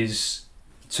 is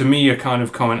to me a kind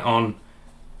of comment on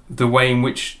the way in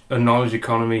which a knowledge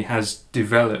economy has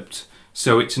developed.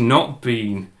 So it's not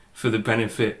been for the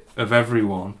benefit of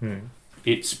everyone.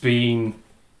 It's been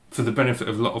for the benefit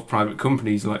of a lot of private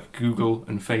companies like Google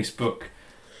and Facebook.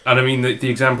 And I mean, the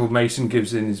example Mason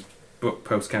gives in his book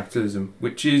Post-Capitalism,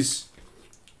 which is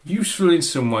useful in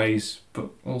some ways, but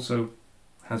also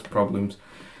has problems,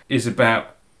 is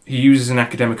about, he uses an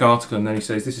academic article and then he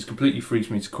says, this is completely free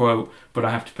for me to quote, but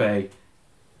I have to pay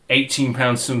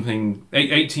 $18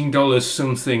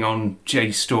 something on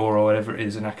JSTOR or whatever it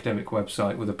is, an academic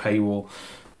website with a paywall,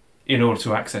 in order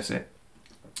to access it.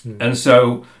 And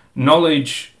so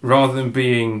knowledge, rather than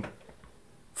being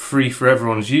free for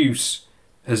everyone's use,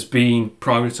 has been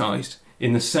privatised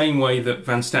in the same way that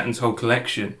Van Statten's whole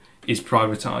collection is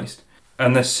privatised.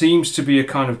 And there seems to be a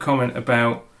kind of comment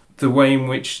about the way in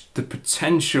which the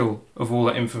potential of all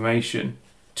that information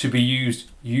to be used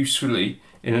usefully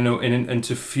and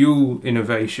to fuel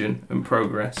innovation and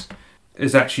progress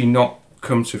has actually not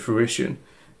come to fruition.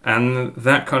 And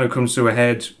that kind of comes to a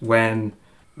head when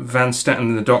Van Statten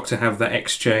and the Doctor have that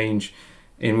exchange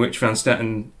in which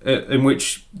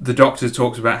the Doctor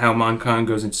talks about how mankind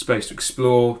goes into space to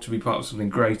explore, to be part of something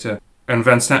greater. And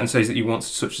Van Statten says that he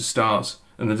wants to touch the stars.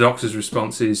 And the Doctor's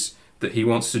response is that he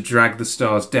wants to drag the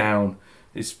stars down.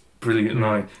 It's a brilliant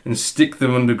line. And stick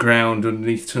them underground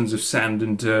underneath tons of sand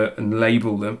and dirt and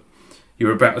label them.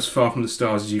 You're about as far from the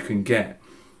stars as you can get.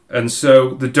 And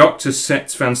so the Doctor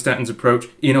sets Van Statten's approach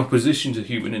in opposition to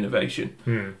human innovation.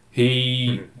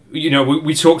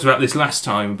 We talked about this last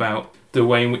time, about the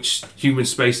way in which human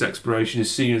space exploration is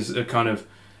seen as a kind of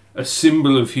a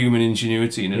symbol of human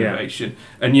ingenuity and innovation.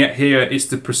 And yet here it's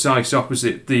the precise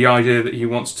opposite. The idea that he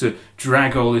wants to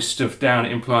drag all this stuff down,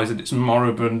 it implies that it's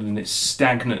moribund and it's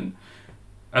stagnant.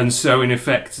 And so in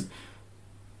effect,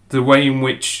 the way in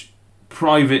which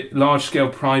large-scale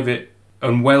private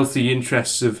and wealthy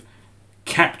interests have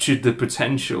captured the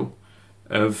potential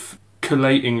of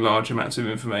collating large amounts of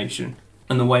information,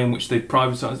 and the way in which they've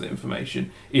privatised that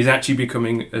information, is actually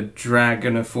becoming a drag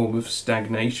and a form of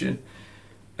stagnation.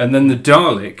 And then the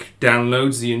Dalek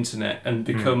downloads the internet and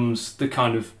becomes the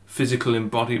kind of physical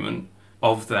embodiment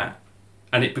of that,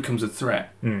 and it becomes a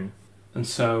threat. And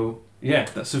so,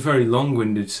 that's a very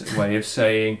long-winded way of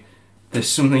saying there's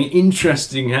something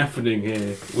interesting happening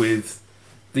here with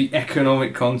the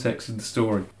economic context of the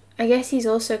story. I guess he's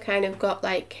also kind of got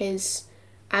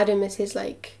Adam as his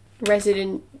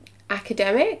resident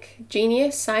academic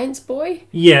genius science boy.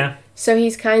 Yeah. So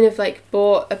he's kind of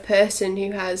bought a person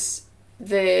who has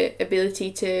the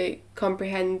ability to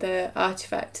comprehend the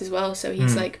artifact as well. So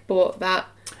he's bought that.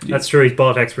 That's true. He's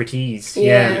bought expertise.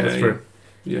 Yeah, that's true.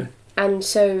 Yeah. And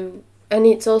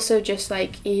it's also just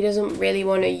he doesn't really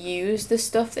want to use the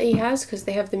stuff that he has because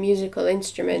they have the musical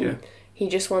instrument. Yeah. He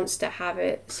just wants to have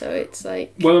it. So it's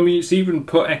well, I mean, it's even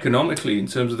put economically in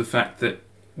terms of the fact that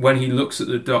when he looks at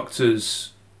the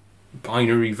Doctor's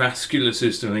binary vascular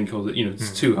system, I think, called it,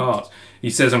 it's 2 hearts,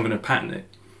 he says, I'm going to patent it.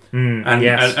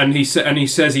 And he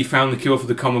says he found the cure for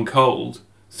the common cold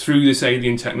through this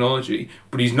alien technology,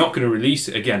 but he's not going to release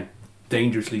it. Again,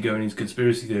 dangerously going into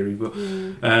conspiracy theory, but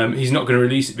he's not going to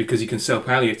release it because he can sell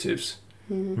palliatives.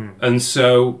 And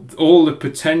so all the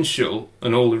potential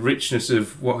and all the richness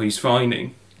of what he's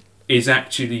finding is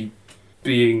actually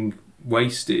being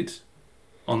wasted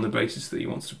on the basis that he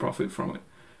wants to profit from it.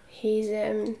 He's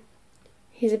a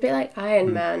bit like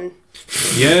Iron Man.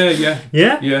 Yeah.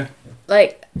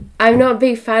 I'm not a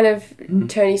big fan of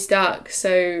Tony Stark,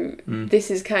 so this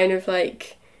is kind of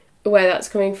where that's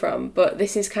coming from. But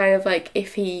this is kind of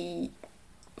if he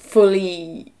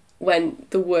fully went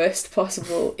the worst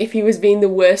possible, if he was being the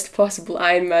worst possible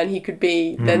Iron Man he could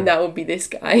be, then that would be this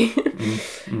guy.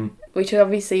 Which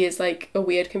obviously is a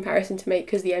weird comparison to make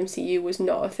because the MCU was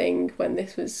not a thing when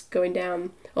this was going down,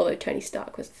 although Tony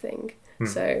Stark was a thing.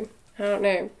 So, I don't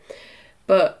know.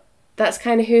 But that's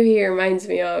kind of who he reminds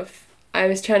me of. I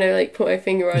was trying to put my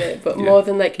finger on it, but more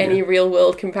than any real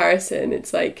world comparison,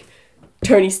 it's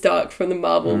Tony Stark from the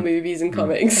Marvel movies and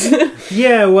comics.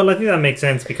 Yeah, well, I think that makes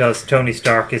sense because Tony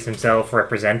Stark is himself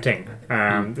representing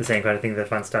the same kind of thing that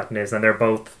Van Statten is, and they're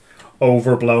both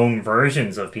overblown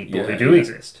versions of people who do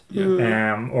exist.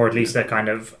 Or at least a kind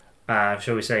of,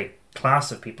 shall we say,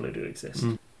 class of people who do exist.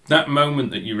 That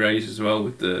moment that you raise as well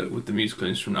with the musical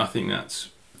instrument, I think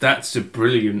that's a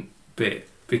brilliant bit,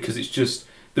 because it's just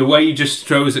the way he just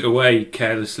throws it away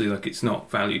carelessly, like it's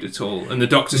not valued at all. And the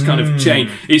Doctor's kind of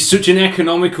chain. It's such an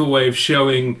economical way of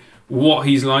showing what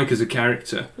he's like as a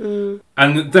character.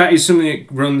 And that is something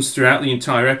that runs throughout the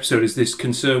entire episode, is this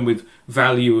concern with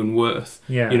value and worth.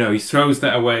 He throws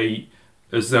that away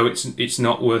as though it's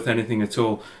not worth anything at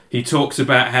all. He talks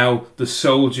about how the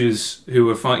soldiers who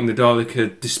are fighting the Dalek are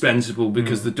dispensable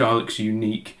because the Dalek's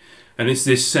unique. And it's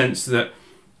this sense that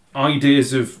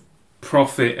ideas of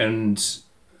profit and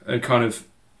a kind of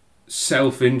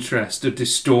self-interest of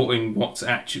distorting what's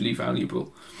actually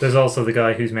valuable. There's also the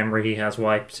guy whose memory he has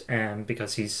wiped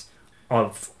because he's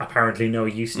of apparently no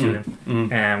use to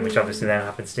him, which obviously then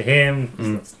happens to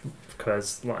him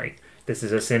because like this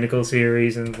is a cynical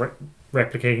series and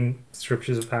replicating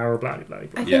structures of power, blah blah blah.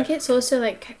 I think it's also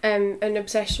like an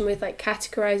obsession with like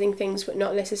categorizing things but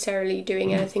not necessarily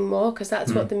doing anything more, because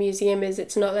that's what the museum is.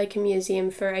 It's not like a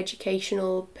museum for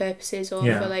educational purposes or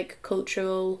for like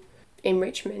cultural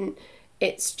enrichment.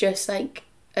 It's just like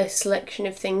a selection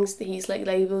of things that he's like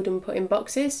labelled and put in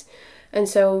boxes. And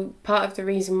so part of the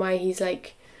reason why he's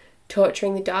like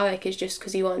torturing the Dalek is just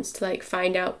because he wants to like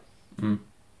find out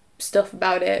stuff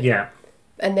about it. Yeah.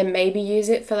 And then maybe use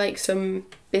it for like some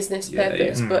business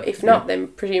purpose. But if not, then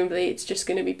presumably it's just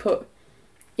going to be put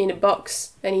in a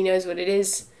box and he knows what it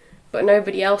is, but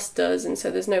nobody else does, and so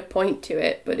there's no point to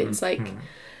it. But it's like,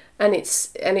 and it's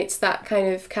that kind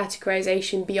of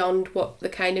categorization beyond what the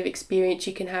kind of experience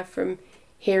you can have from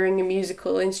hearing a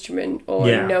musical instrument or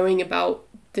knowing about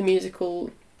the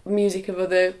music of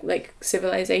other like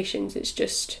civilizations. It's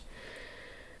just,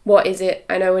 what is it?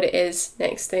 I know what it is.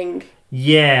 Next thing.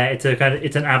 Yeah, it's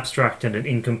an abstract and an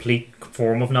incomplete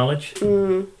form of knowledge.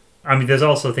 I mean, there's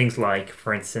also things like,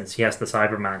 for instance, he has the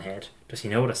Cyberman head. Does he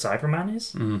know what a Cyberman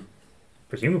is?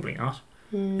 Presumably not.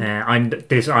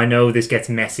 I know this gets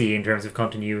messy in terms of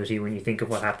continuity when you think of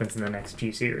what happens in the next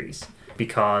few series,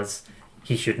 because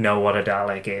he should know what a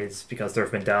Dalek is, because there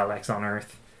have been Daleks on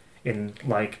Earth in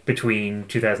like between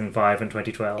 2005 and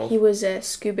 2012. He was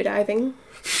scuba diving.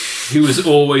 He was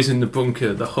always in the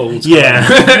bunker the whole time.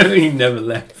 Yeah. He never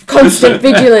left. Constant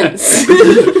vigilance.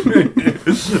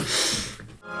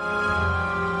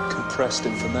 Compressed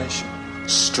information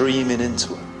streaming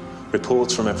into her.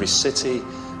 Reports from every city,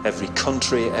 every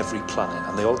country, every planet,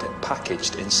 and they all get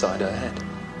packaged inside her head.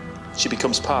 She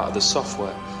becomes part of the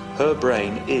software. Her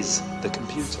brain is the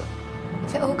computer.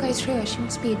 If it all goes through her, she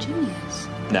must be a genius.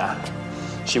 Nah,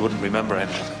 she wouldn't remember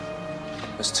any of it.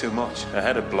 There's too much. Her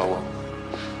head would blow up.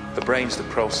 The brain's the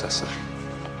processor.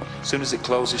 As soon as it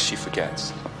closes, she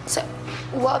forgets. So,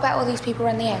 what about all these people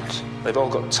around the edge? They've all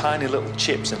got tiny little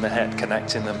chips in their head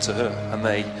connecting them to her, and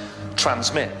they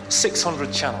transmit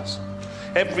 600 channels.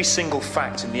 Every single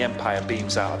fact in the Empire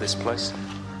beams out of this place.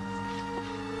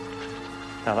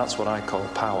 Now that's what I call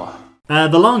power. The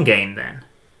long game, then.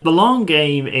 The long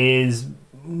game is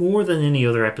more than any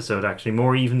other episode, actually,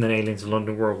 more even than Aliens of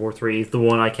London World War III, is the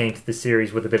one I came to this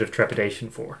series with a bit of trepidation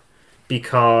for.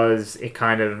 Because it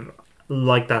kind of,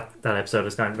 like that episode,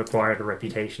 has kind of acquired a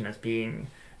reputation as being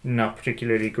not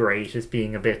particularly great, as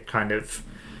being a bit kind of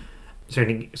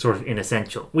certainly sort of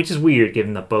inessential, which is weird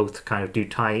given that both kind of do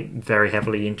tie very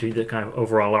heavily into the kind of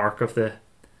overall arc of the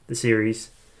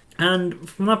series. And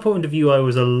from that point of view, I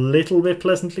was a little bit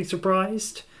pleasantly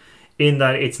surprised in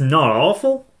that it's not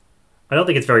awful. I don't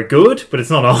think it's very good, but it's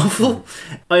not awful.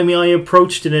 I mean, I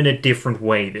approached it in a different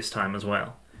way this time as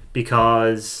well,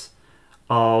 because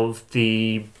of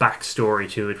the backstory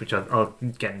to it, which I'll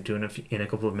get into in a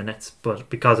couple of minutes. But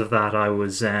because of that, I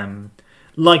was,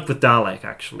 like with Dalek,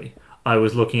 actually, I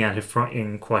was looking at it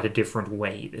in quite a different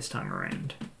way this time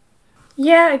around.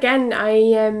 Yeah, again,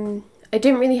 I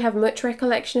didn't really have much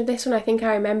recollection of this one. I think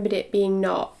I remembered it being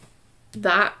not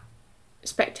that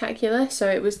spectacular, so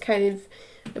it was kind of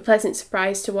a pleasant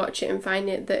surprise to watch it and find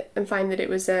that it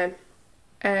was like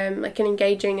an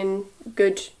engaging and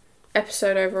good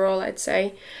episode overall, I'd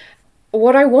say.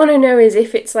 What I want to know is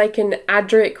if it's like an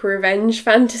Adric revenge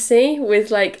fantasy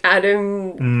with like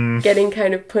Adam getting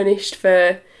kind of punished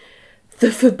for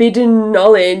the forbidden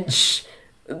knowledge,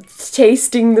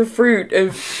 tasting the fruit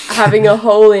of having a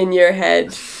hole in your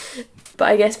head. But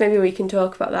I guess maybe we can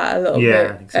talk about that a little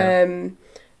bit. I think so.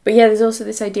 But yeah, there's also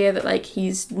this idea that like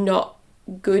he's not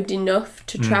good enough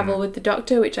to travel with the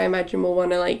Doctor, which I imagine we'll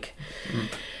want to like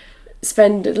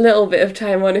spend a little bit of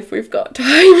time on if we've got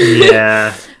time.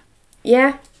 Yeah.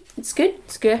 Yeah, it's good.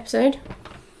 It's a good episode.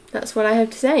 That's what I have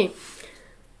to say.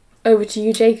 Over to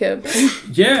you, Jacob.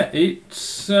 Yeah,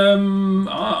 it's I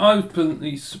was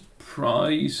pleasantly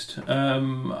surprised.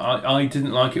 I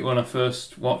didn't like it when I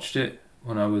first watched it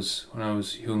when I was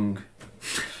young.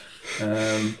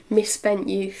 Misspent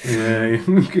youth. Yeah,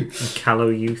 callow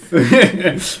youth.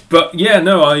 But yeah,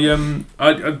 no,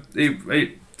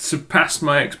 it surpassed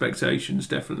my expectations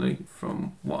definitely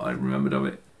from what I remembered of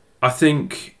it. I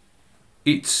think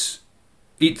it's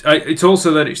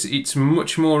also that it's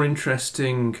much more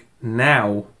interesting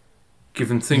now,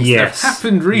 given things that have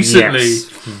happened recently,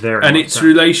 and its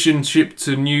relationship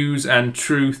to news and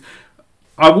truth.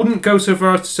 I wouldn't go so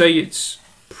far as to say it's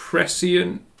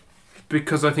prescient,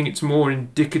 because I think it's more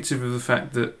indicative of the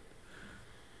fact that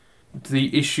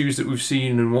the issues that we've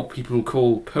seen and what people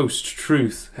call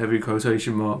post-truth, heavy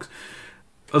quotation marks,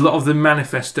 a lot of the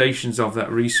manifestations of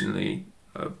that recently,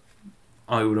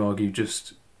 I would argue,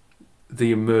 just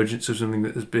the emergence of something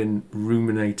that has been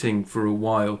ruminating for a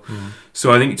while.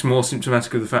 So I think it's more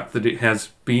symptomatic of the fact that it has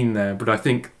been there. But I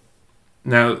think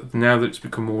now that it's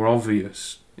become more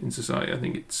obvious in society, I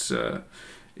think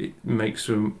it makes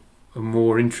a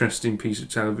more interesting piece of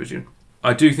television.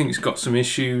 I do think it's got some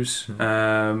issues.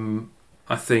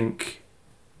 I think,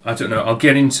 I don't know, I'll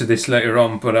get into this later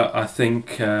on, but I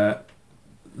think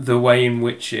the way in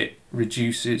which it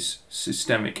reduces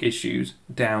systemic issues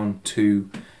down to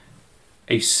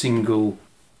a single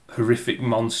horrific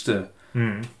monster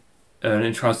and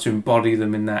it tries to embody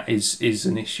them in that is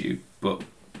an issue, but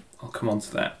I'll come on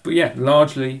to that. But yeah,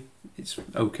 largely it's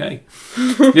okay.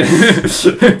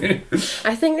 I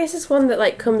think this is one that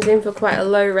like comes in for quite a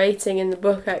low rating in the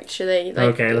book, actually.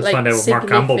 Like, okay, let's find out what Mark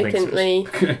Campbell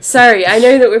thinks. Sorry, I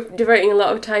know that we're devoting a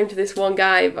lot of time to this one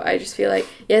guy, but I just feel like,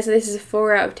 so this is a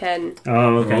 4 out of 10.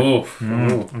 Oh, okay.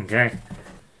 Okay.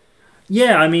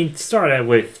 Yeah, I mean, to start out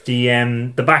with, the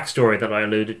backstory that I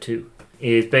alluded to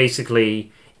is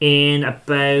basically in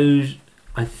about,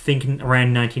 I think,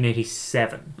 around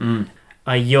 1987,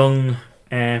 a young,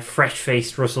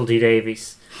 fresh-faced Russell T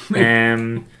Davies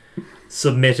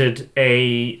submitted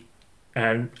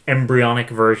an embryonic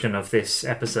version of this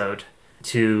episode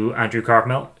to Andrew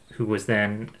Cartmel, who was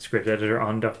then script editor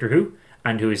on Doctor Who,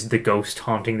 and who is the ghost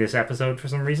haunting this episode for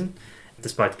some reason,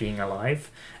 despite being alive.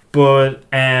 But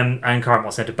and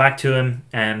Cartmel sent it back to him,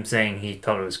 saying he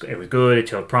thought it was good, it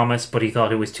showed promise, but he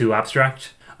thought it was too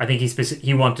abstract. I think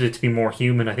he wanted it to be more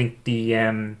human. I think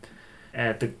the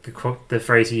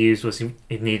phrase he used was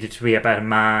it needed to be about a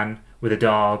man with a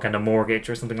dog and a mortgage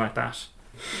or something like that.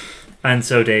 And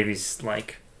so Davies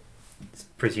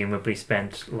presumably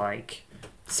spent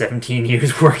 17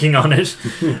 years working on it,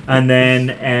 and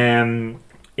then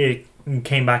it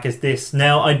came back as this.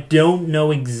 Now, I don't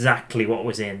know exactly what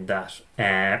was in that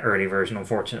early version,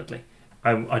 unfortunately.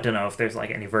 I don't know if there's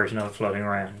any version of it floating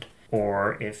around,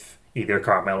 or if either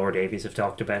Cartmel or Davies have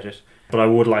talked about it. But I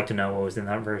would like to know what was in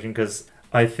that version, because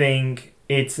I think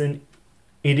it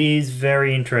is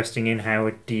very interesting in how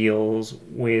it deals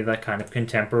with a kind of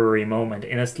contemporary moment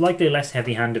in a slightly less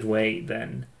heavy-handed way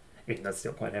than... Even that's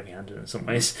still quite heavy-handed in some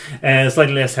ways. A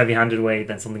slightly less heavy-handed way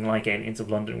than something like Aliens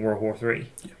of London, World War III.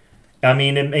 Yeah. I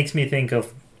mean, it makes me think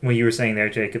of what you were saying there,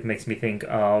 Jacob. Makes me think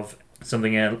of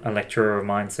something a lecturer of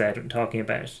mine said when talking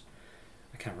about,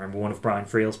 I can't remember, one of Brian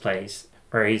Friel's plays,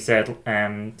 where he said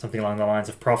something along the lines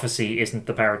of, prophecy isn't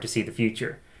the power to see the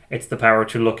future. It's the power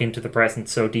to look into the present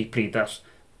so deeply that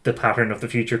the pattern of the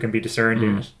future can be discerned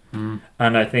in it.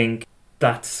 And I think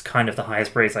that's kind of the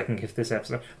highest praise I can give this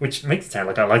episode, which makes it sound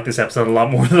like I like this episode a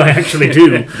lot more than I actually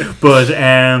do. But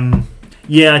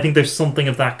yeah, I think there's something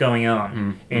of that going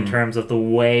on in terms of the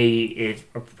way it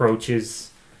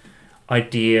approaches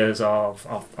ideas of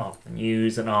the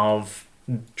news and of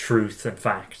truth and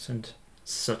fact and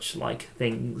such like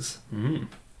things.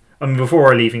 I mean,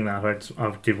 before leaving that,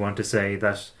 I did want to say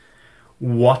that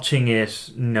watching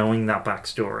it, knowing that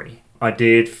backstory, I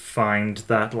did find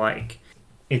that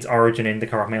its origin in the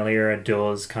Cartmel era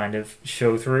does kind of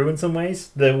show through in some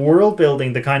ways. The world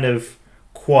building, the kind of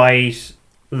quite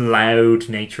loud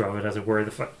nature of it, as it were,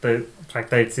 the fact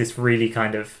that it's this really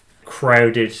kind of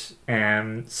crowded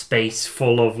space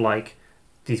full of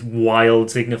these wild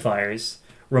signifiers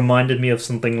reminded me of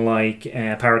something like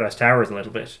Paradise Towers a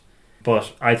little bit.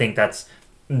 But I think that's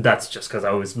just because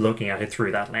I was looking at it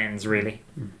through that lens, really.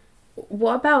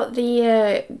 What about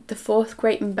the fourth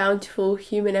great and bountiful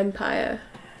human empire?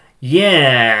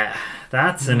 Yeah,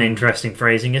 that's an interesting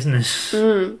phrasing, isn't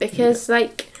it? Because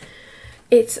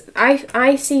it's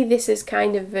I see this as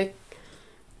kind of a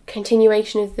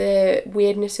continuation of the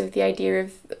weirdness of the idea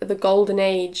of the golden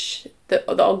age,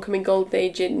 the oncoming golden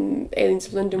age in Aliens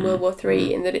of London, World War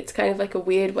III, in that it's kind of like a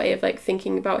weird way of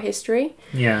thinking about history.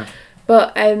 Yeah.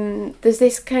 But there's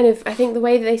this kind of, I think the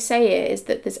way that they say it is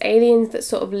that there's aliens that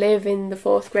sort of live in the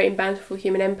fourth great and bountiful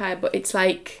human empire, but it's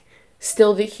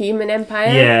still the human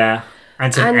empire. Yeah, and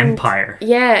it's an empire.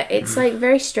 Yeah, it's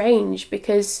very strange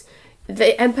because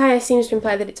the empire seems to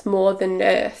imply that it's more than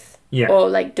Earth. Yeah.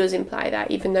 Or does imply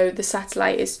that, even though the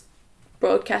satellite is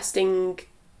broadcasting,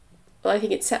 well, I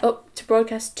think it's set up to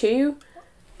broadcast to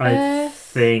I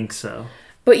think so.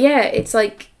 But yeah, it's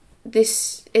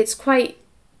this, it's quite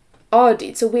odd.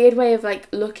 It's a weird way of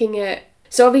looking at,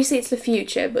 so obviously it's the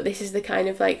future, but this is the kind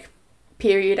of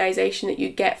periodization that you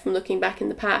get from looking back in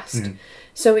the past.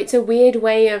 So it's a weird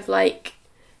way of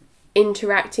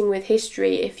interacting with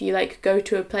history if you go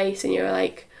to a place and you're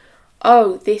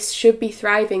oh, this should be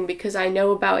thriving because I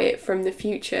know about it from the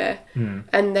future,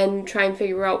 and then try and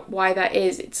figure out why that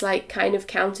is. It's like kind of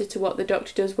counter to what the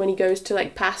Doctor does when he goes to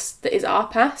like past that is our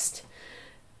past,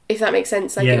 if that makes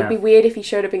sense. Like, it would be weird if he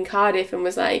showed up in Cardiff and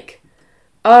was like,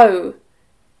 oh,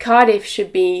 Cardiff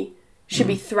should be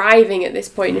thriving at this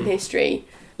point in history.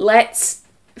 Let's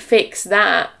fix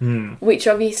that, which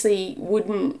obviously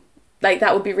wouldn't, like,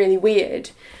 that would be really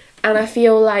weird. And I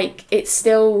feel like it's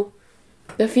still,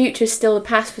 the future's still the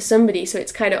past for somebody, so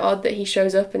it's kind of odd that he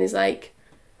shows up and is like,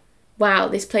 wow,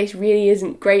 this place really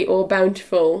isn't great or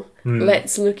bountiful.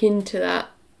 Let's look into that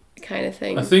kind of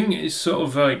thing. I think it's sort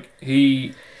of like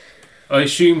I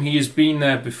assume he has been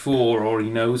there before, or he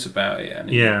knows about it, and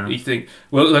he think,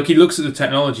 well, like, he looks at the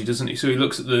technology, doesn't he? So he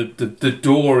looks at the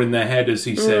door in their head, as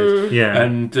he says,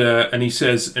 and he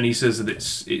says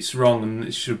that it's wrong, and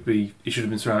it should have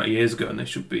been thrown out years ago, and they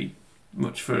should be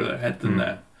much further ahead than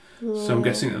that. So I'm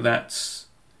guessing that's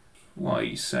why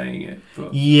he's saying it.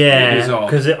 But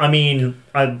because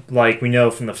we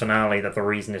know from the finale that the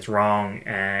reason it's wrong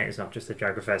is not just the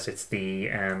Jagrafess, it's the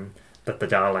that the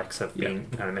Daleks have been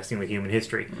kind of messing with human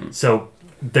history. So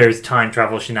there's time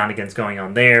travel shenanigans going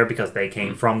on there because they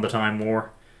came from the Time War,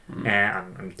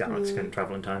 and Daleks can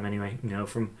travel in time anyway,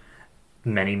 from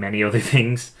many, many other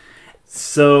things.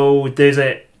 So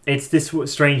it's this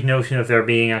strange notion of there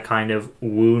being a kind of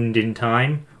wound in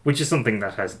time, which is something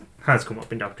that has come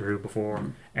up in Doctor Who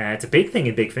before. It's a big thing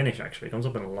in Big Finish, actually. It comes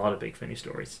up in a lot of Big Finish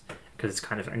stories because it's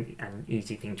kind of an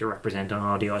easy thing to represent on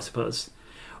audio, I suppose.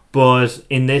 But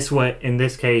in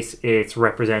this case, it's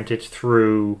represented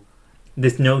through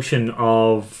this notion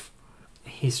of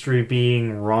history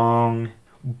being wrong,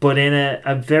 but in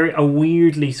a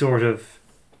weirdly sort of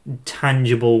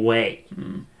tangible way.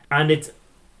 And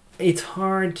it's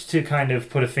hard to kind of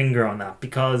put a finger on that,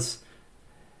 because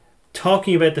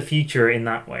talking about the future in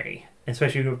that way,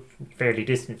 especially a fairly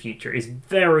distant future, is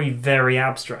very, very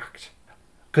abstract.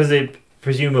 Because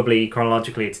presumably,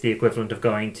 chronologically, it's the equivalent of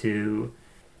going to,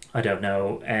 I don't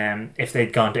know, if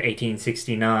they'd gone to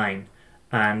 1869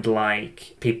 and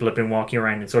like people have been walking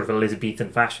around in sort of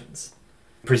Elizabethan fashions.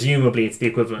 Presumably it's the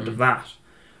equivalent of that.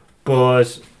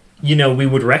 But, we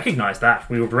would recognise that.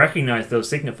 We would recognise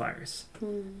those signifiers.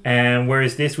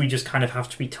 Whereas this, we just kind of have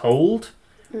to be told,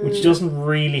 which doesn't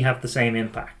really have the same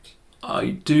impact.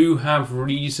 I do have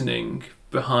reasoning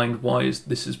behind why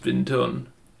this has been done.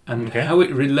 And how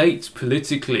it relates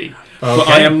politically. But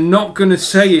I am not going to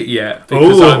say it yet,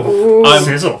 because I'm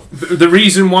sizzle. The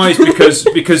reason why is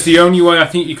because the only way I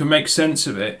think you can make sense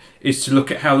of it is to look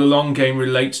at how the long game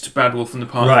relates to Bad Wolf and the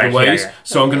Part of the Ways.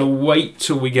 So I'm going to wait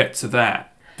till we get to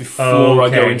that before I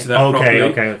go into that properly.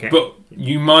 Okay. But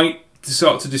you might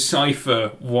start to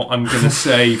decipher what I'm going to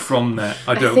say from there.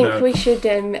 I don't know. I think we should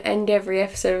end every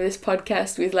episode of this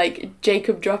podcast with like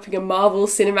Jacob dropping a Marvel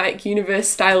Cinematic Universe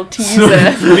style teaser.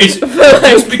 It's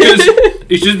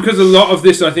just because a lot of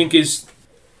this, I think, there's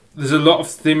a lot of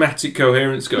thematic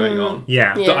coherence going on.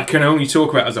 That I can only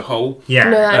talk about as a whole. No,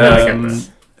 that makes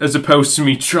sense. As opposed to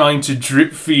me trying to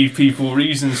drip feed people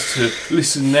reasons to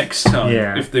listen next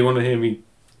time if they want to hear me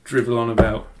drivel on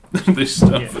about this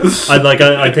stuff. I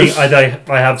think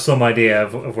I have some idea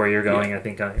of where you're going. I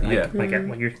think I get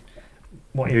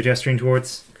what you're gesturing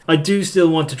towards. I do still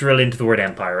want to drill into the word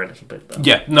empire a little bit, though.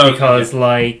 Because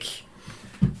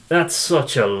that's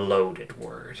such a loaded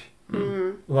word.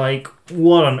 Like,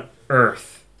 what on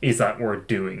earth is that word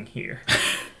doing here?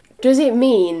 Does it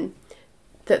mean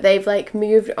that they've like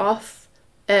moved off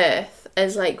Earth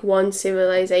as like one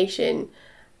civilization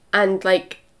and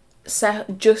like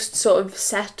just sort of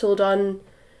settled on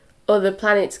other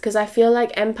planets? Because I feel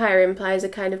like empire implies a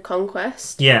kind of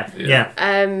conquest.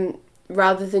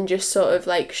 Rather than just sort of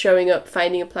like showing up,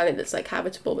 finding a planet that's like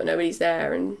habitable but nobody's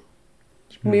there and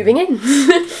moving in.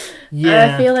 And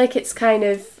I feel like it's kind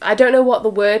of, I don't know what the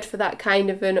word for that kind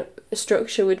of a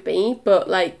structure would be, but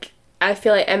like I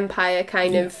feel like empire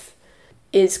kind of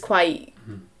is quite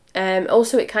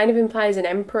also it kind of implies an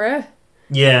emperor.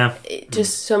 To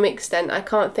some extent. I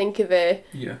can't think of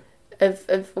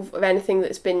of anything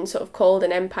that's been sort of called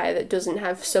an empire that doesn't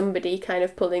have somebody kind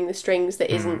of pulling the strings that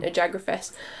isn't a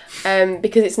Jagrafess.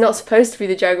 Because it's not supposed to be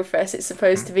the Jagrafess, it's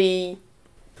supposed to be,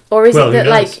 or is it that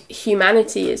like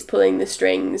humanity is pulling the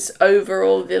strings over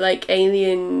all the like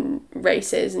alien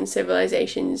races and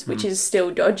civilizations, which is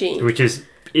still dodgy. Which is,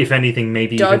 if anything,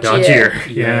 maybe even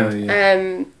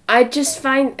dodgier. I just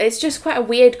find it's just quite a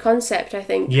weird concept, I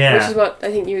think. Which is what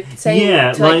I think you were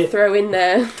saying to like throw in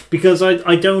there. Because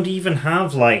I don't even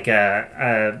have like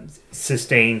a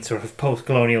sustained sort of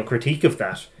post-colonial critique of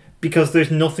that. Because there's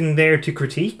nothing there to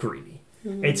critique, really.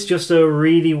 It's just a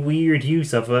really weird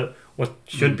use of what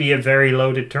should be a very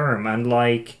loaded term,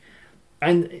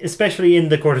 and especially in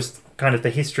the kind of the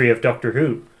history of Doctor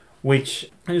Who, which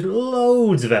there's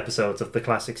loads of episodes of the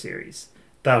classic series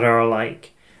that are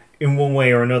like, in one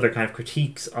way or another, kind of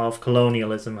critiques of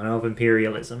colonialism and of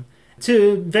imperialism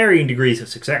to varying degrees of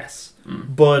success.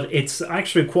 But it's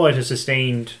actually quite a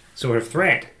sustained sort of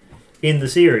thread in the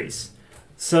series.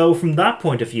 So from that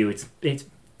point of view, it's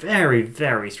very,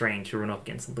 very strange to run up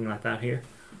against something like that here.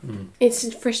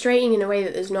 It's frustrating in a way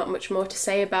that there's not much more to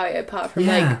say about it apart from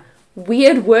like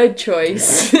weird word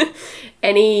choice.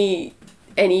 any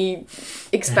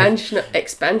expansion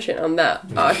on that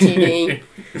RTD,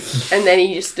 and then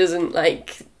he just doesn't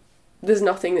like. There's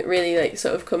nothing that really like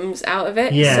sort of comes out of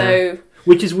it. Yeah. So,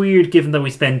 which is weird, given that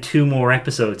we spend 2 more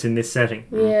episodes in this setting.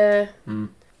 Yeah.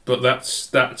 But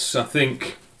that's I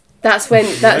think. That's when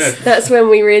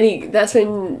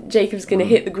Jacob's gonna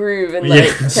hit the groove and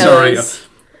like tell us.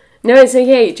 No, it's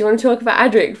okay. Do you want to talk about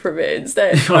Adric for a bit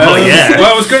instead? Oh yeah.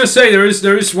 Well, I was going to say there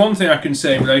is one thing I can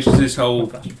say in relation to this whole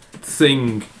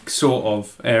thing sort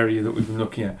of area that we've been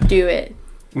looking at. Do it.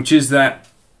 Which is that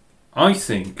I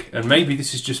think, and maybe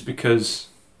this is just because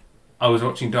I was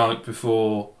watching Dalek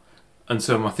before, and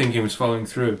so my thinking was following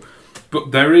through,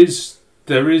 but there is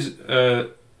a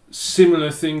similar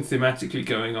thing thematically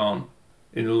going on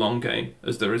in the long game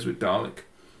as there is with Dalek,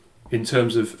 in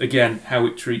terms of, again, how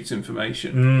it treats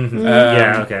information. Mm-hmm.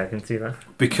 Yeah, okay, I can see that.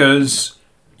 Because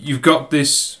you've got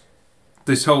this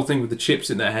whole thing with the chips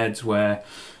in their heads where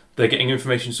they're getting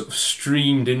information sort of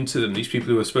streamed into them, these people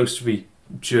who are supposed to be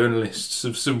journalists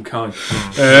of some kind.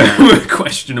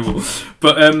 Questionable.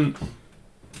 But,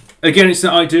 again, it's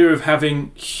the idea of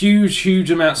having huge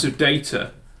amounts of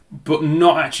data, but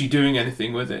not actually doing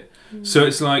anything with it. So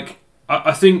it's like,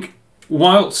 I think,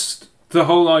 whilst the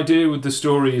whole idea with the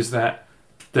story is that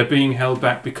they're being held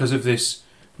back because of this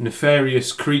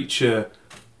nefarious creature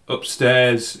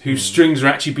upstairs whose strings are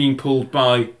actually being pulled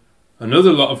by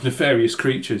another lot of nefarious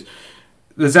creatures.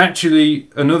 There's actually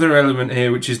another element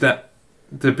here, which is that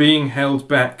they're being held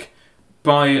back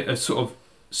by a sort of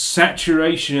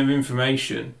saturation of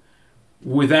information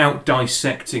without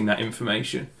dissecting that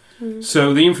information.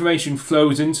 So the information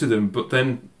flows into them, but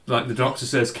then, like the Doctor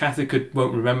says, Catherick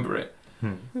won't remember it.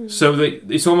 So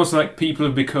it's almost like people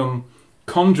have become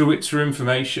conduits for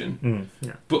information,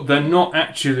 but they're not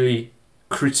actually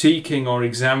critiquing or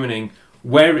examining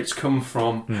where it's come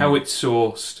from, how it's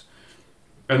sourced,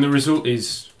 and the result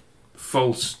is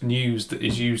false news that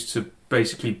is used to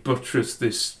basically buttress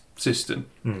this system.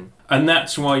 And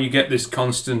that's why you get this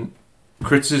constant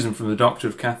criticism from the Doctor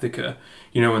of Catherick.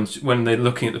 You know, when they're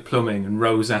looking at the plumbing and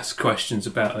Rose asks questions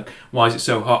about, like, why is it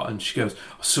so hot? And she goes,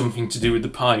 something to do with the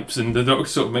pipes. And the Doctor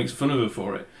sort of makes fun of her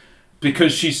for it.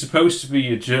 Because she's supposed to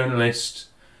be a journalist.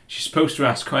 She's supposed to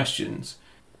ask questions.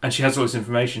 And she has all this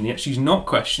information, yet she's not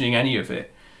questioning any of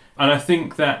it. And I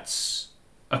think that's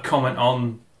a comment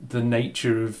on the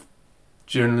nature of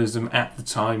journalism at the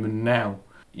time and now.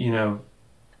 You know,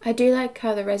 I do like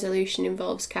how the resolution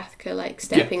involves Catherick like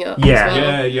stepping up as Yeah.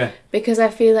 well. Yeah. Because I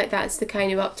feel like that's the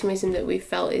kind of optimism that we've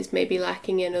felt is maybe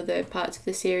lacking in other parts of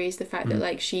the series. The fact that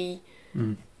like she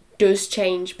does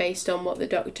change based on what the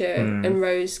Doctor and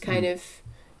Rose kind of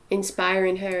inspire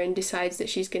in her, and decides that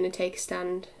she's going to take a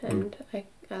stand. And I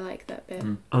like that bit.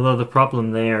 Although the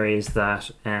problem there is that,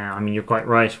 I mean, you're quite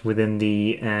right within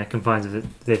the confines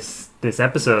of this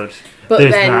episode. But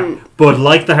there's then, that. But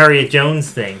like the Harriet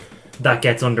Jones thing, that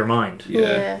gets undermined.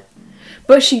 yeah.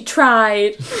 But she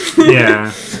tried.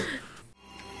 Yeah.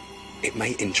 It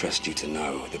may interest you to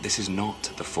know that this is not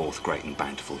the fourth great and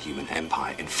bountiful human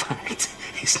empire. In fact,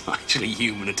 it's not actually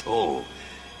human at all.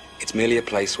 It's merely a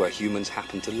place where humans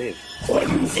happen to live.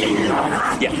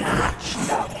 Yeah.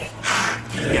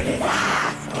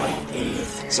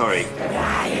 Sorry.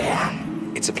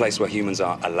 It's a place where humans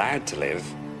are allowed to live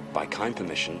by kind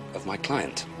permission of my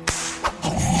client.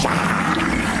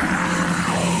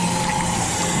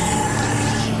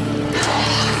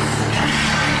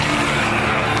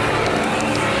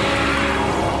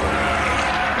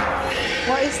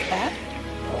 What is that?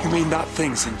 You mean that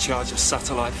thing's in charge of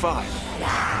Satellite 5?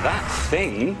 That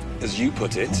thing, as you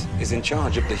put it, is in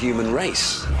charge of the human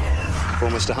race. For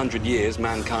almost 100 years,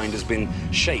 mankind has been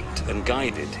shaped and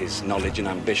guided, his knowledge and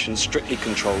ambition strictly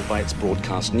controlled by its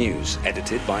broadcast news,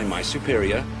 edited by my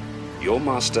superior, your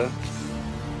master,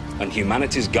 and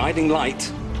humanity's guiding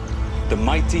light, the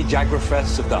mighty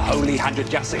Jagrafess of the holy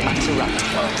Hadrajasic Maxarana.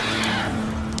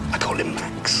 I call him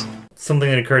Max. Something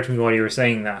that occurred to me while you were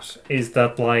saying that is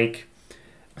that, like,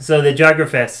 so the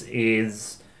Jagrafess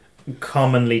is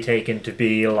commonly taken to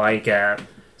be like a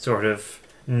sort of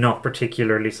not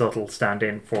particularly subtle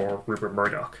stand-in for Rupert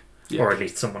Murdoch. Yeah. Or at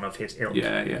least someone of his ilk.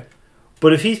 Yeah.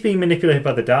 But if he's being manipulated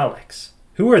by the Daleks,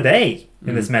 who are they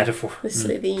in this metaphor? The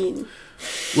Slitheen.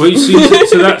 Well, you see,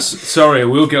 so that's... Sorry,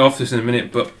 we'll get off this in a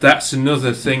minute, but that's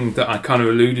another thing that I kind of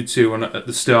alluded to at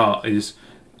the start, is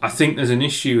I think there's an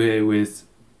issue here with...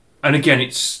 And again,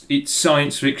 it's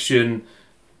science fiction,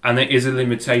 and there is a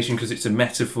limitation because it's a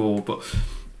metaphor, but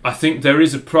I think there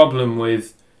is a problem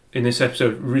with, in this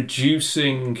episode,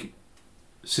 reducing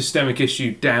systemic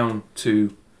issue down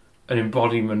to an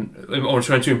embodiment, or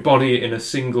trying to embody it in a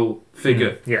single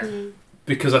figure.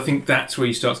 Because I think that's where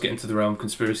you start to get into the realm of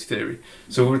conspiracy theory.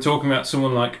 So we're talking about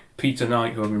someone like Peter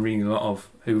Knight, who I've been reading a lot of,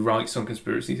 who writes on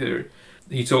conspiracy theory.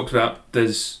 He talks about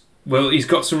he's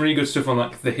got some really good stuff on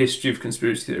like the history of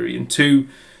conspiracy theory, and two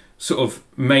sort of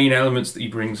main elements that he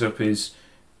brings up is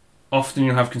often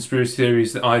you'll have conspiracy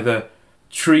theories that either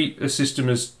treat a system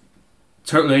as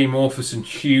totally amorphous and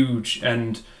huge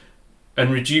and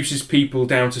reduces people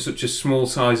down to such a small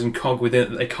size and cog within it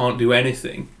that they can't do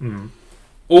anything.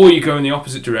 Or you go in the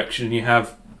opposite direction and you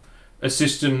have a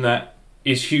system that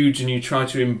is huge and you try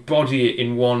to embody it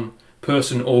in one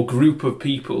person or group of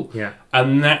people. Yeah.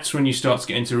 And that's when you start to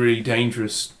get into really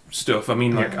dangerous stuff. I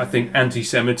mean, I think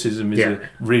anti-Semitism is a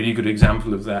really good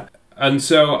example of that. And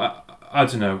so, I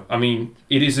don't know. I mean,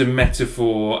 it is a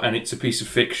metaphor and it's a piece of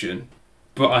fiction,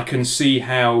 but I can see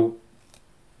how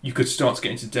you could start to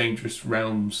get into dangerous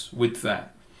realms with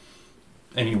that.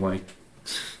 Anyway.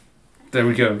 There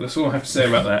we go. That's all I have to say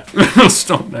about that. I'll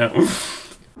stop now.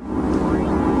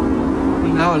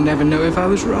 Now I'll never know if I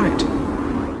was right.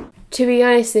 To be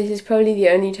honest, this is probably the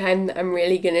only time that I'm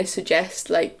really going to suggest,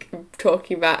 like,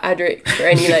 talking about Adric for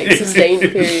any, like, sustained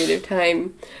period of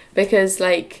time. Because,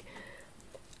 like,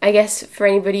 I guess for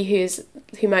anybody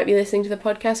who might be listening to the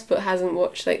podcast but hasn't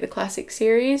watched, like, the classic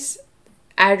series,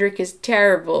 Adric is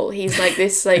terrible. He's, like,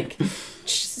 this, like...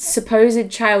 supposed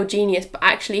child genius, but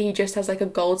actually he just has like a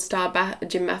gold star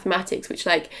badge in mathematics, which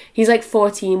like he's like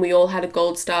 14, we all had a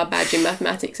gold star badge in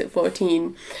mathematics at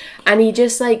 14, and he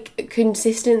just like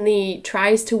consistently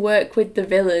tries to work with the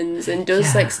villains and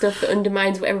does like stuff that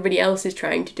undermines what everybody else is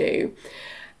trying to do,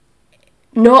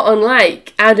 not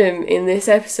unlike Adam in this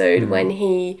episode when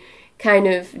he kind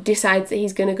of decides that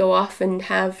he's going to go off and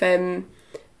have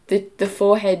the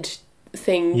forehead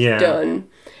thing done,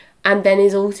 and then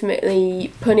is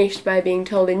ultimately punished by being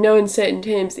told in no uncertain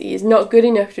terms that he is not good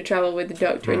enough to travel with the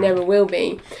Doctor and never will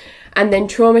be, and then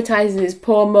traumatises his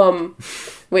poor mum,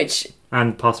 which...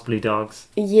 And possibly dogs.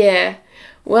 Yeah.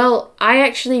 Well, I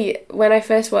actually, when I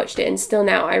first watched it, and still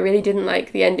now, I really didn't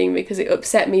like the ending because it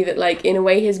upset me that, like, in a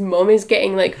way his mum is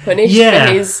getting, like, punished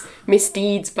for his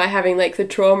misdeeds by having, like, the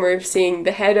trauma of seeing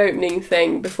the head opening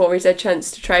thing before he's had a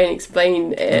chance to try and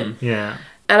explain it. Yeah.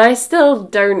 And I still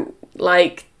don't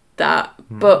like that,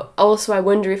 but also I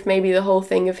wonder if maybe the whole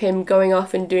thing of him going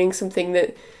off and doing something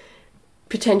that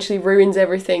potentially ruins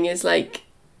everything is like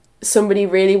somebody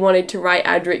really wanted to write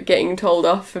Adric getting told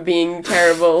off for being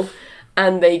terrible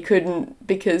and they couldn't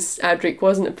because Adric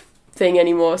wasn't a thing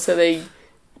anymore, so they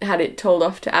had it told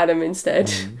off to Adam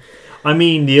instead. I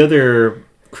mean, the other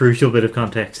crucial bit of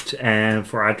context for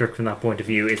Adric from that point of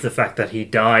view is the fact that he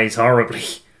dies horribly.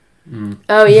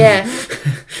 Oh yeah.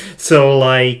 So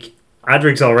like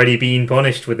Adric's already been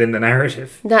punished within the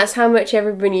narrative. That's how much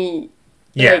everybody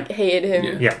like, hated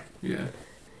him.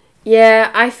 Yeah,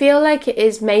 I feel like it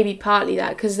is maybe partly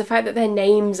that, because the fact that their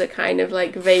names are kind of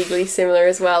like vaguely similar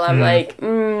as well, I'm like,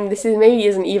 this is maybe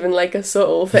isn't even like a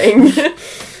subtle thing.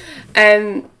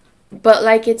 But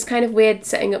like it's kind of weird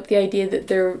setting up the idea that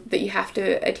that you have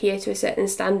to adhere to a certain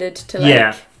standard to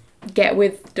like get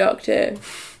with the Doctor.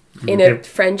 In a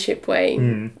friendship way.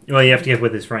 Well, you have to get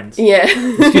with his friends. Yeah.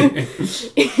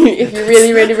 If you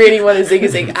really, really, really want to zig a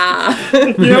zig, You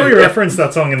know, we referenced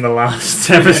that song in the last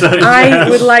episode. I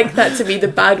would like that to be the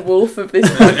bad wolf of this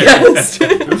podcast.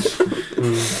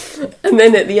 And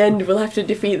then at the end, we'll have to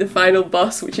defeat the final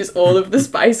boss, which is all of the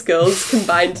Spice Girls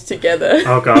combined together.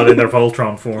 Oh god, in their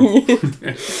Voltron form.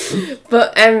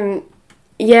 But,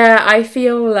 yeah, I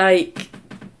feel like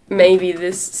maybe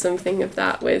there's something of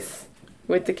that with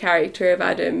the character of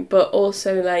Adam, but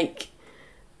also like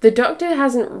the Doctor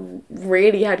hasn't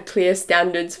really had clear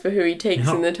standards for who he takes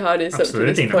in the TARDIS up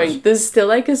to this point. There's still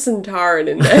like a Centauran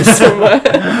in there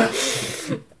somewhere.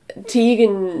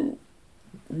 Tegan.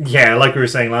 Yeah, like we were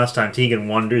saying last time, Tegan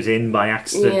wanders in by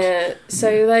accident. Yeah,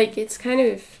 so like it's kind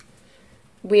of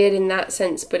weird in that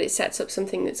sense, but it sets up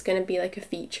something that's going to be like a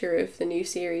feature of the new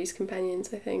series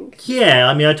companions, I think. Yeah,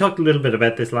 I mean, I talked a little bit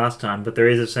about this last time, but there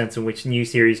is a sense in which new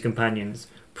series companions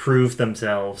prove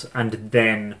themselves and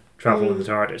then travel in the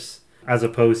TARDIS, as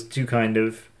opposed to kind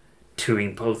of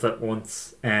doing both at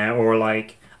once, or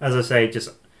like, as I say,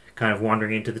 just kind of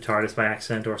wandering into the TARDIS by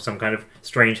accident, or some kind of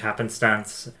strange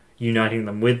happenstance uniting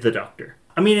them with the Doctor.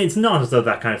 I mean, it's not as though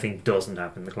that kind of thing doesn't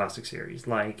happen in the classic series.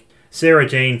 Like, Sarah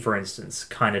Jane, for instance,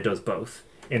 kind of does both,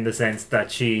 in the sense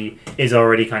that she is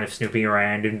already kind of snooping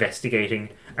around, investigating,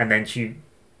 and then she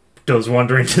does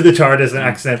wander into the TARDIS and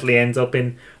accidentally ends up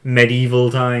in medieval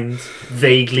times,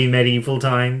 vaguely medieval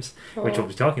times, which we'll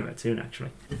be talking about soon,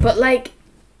 actually. But like,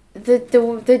 the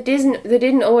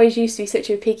didn't always used to be such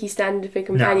a picky standard for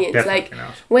companions. No, like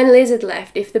not. when Lizard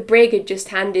left, if the Brig had just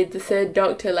handed the Third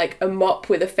Doctor like a mop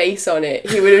with a face on it,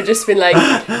 he would have just been like,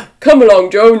 "Come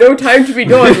along, Joe, no time to be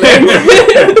dawdling."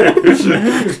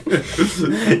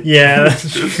 Yeah,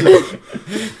 that's true.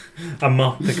 A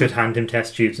mop that could hand him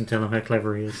test tubes and tell him how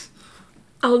clever he is.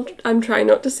 I'm trying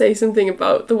not to say something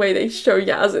about the way they show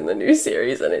Yaz in the new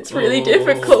series, and it's really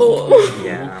difficult.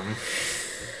 Yeah.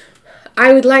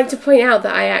 I would like to point out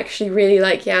that I actually really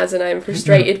like Yaz, and I'm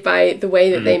frustrated by the way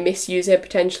that they misuse her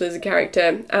potential as a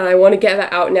character, and I want to get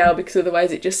that out now because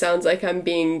otherwise it just sounds like I'm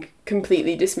being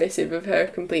completely dismissive of her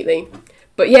completely.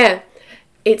 But yeah,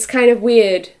 it's kind of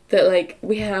weird that like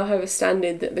we now have a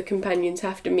standard that the companions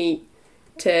have to meet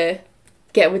to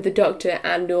get with the Doctor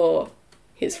and or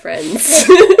his friends.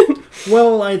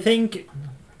 Well, I think I'm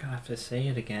gonna have to say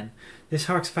it again. This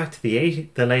harks back to the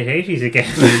late 80s again.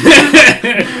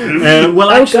 Well,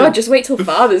 actually, God, just wait till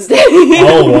Father's Day.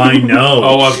 Oh, I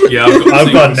know.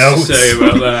 I've got notes to say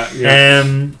about that.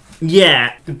 Yeah.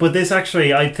 Yeah, but this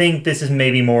actually, I think this is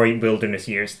maybe more a Wilderness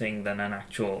Years thing than an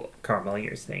actual Carmel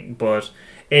Years thing, but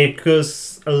it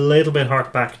goes a little bit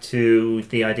hark back to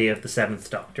the idea of the Seventh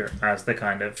Doctor as the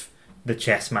kind of the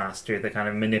chess master, the kind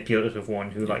of manipulative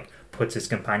one who like puts his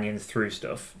companions through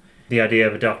stuff. The idea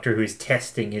of a Doctor who is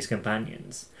testing his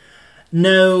companions.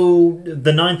 No,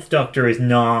 the Ninth Doctor is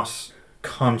not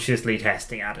consciously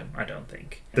testing Adam, I don't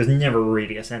think. There's never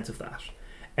really a sense of that.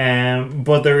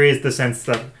 But there is the sense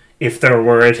that if there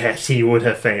were a test, he would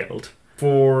have failed.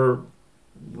 For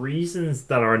reasons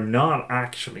that are not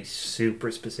actually super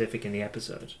specific in the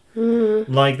episode.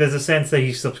 Like, there's a sense that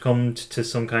he succumbed to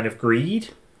some kind of greed,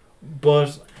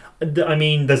 but I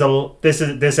mean, this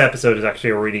episode is actually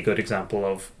a really good example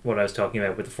of what I was talking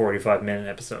about with the 45-minute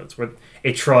episodes, where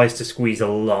it tries to squeeze a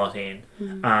lot in,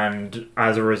 and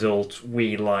as a result,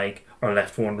 we are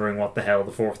left wondering what the hell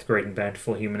the fourth great and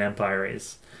bountiful human empire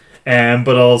is,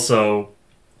 but also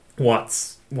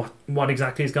what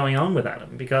exactly is going on with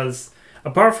Adam, because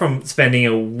apart from spending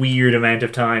a weird amount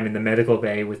of time in the medical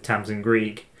bay with Tamsin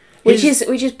Greig, which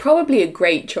is probably a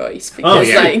great choice, because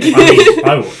I mean,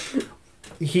 I would.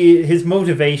 His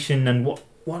motivation and what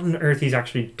on earth he's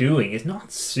actually doing is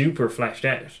not super fleshed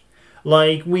out.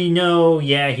 Like, we know,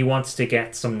 he wants to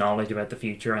get some knowledge about the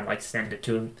future and like send it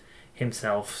to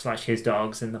himself / his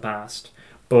dogs in the past.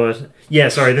 But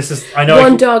this is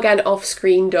dog and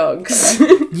off-screen dogs.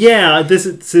 This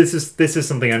is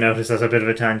something I noticed as a bit of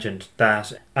a tangent,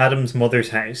 that Adam's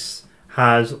mother's house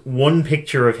has one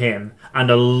picture of him and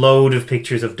a load of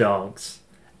pictures of dogs,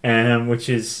 which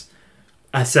is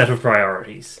a set of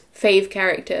priorities. Fave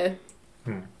character.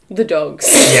 The dogs.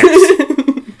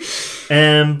 Yes.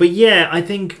 But yeah, I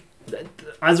think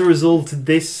as a result,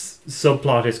 this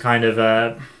subplot is kind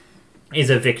of is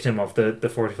a victim of the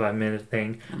 45-minute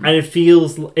thing, and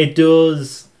it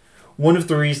does. One of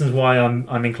the reasons why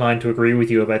I'm inclined to agree with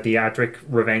you about the Adric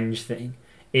revenge thing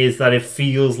is that it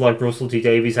feels like Russell T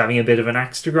Davies having a bit of an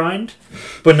axe to grind,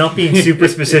 but not being super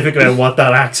specific about what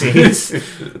that axe is.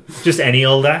 Just any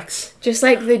old axe. Just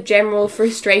like the general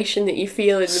frustration that you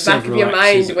feel in the back of your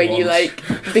mind when you like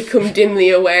become dimly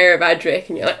aware of Adric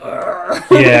and you're like, "Argh."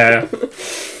 Yeah.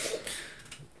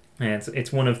 And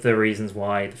it's one of the reasons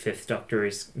why the Fifth Doctor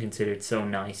is considered so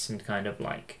nice and kind of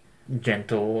like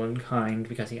gentle and kind,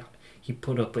 because he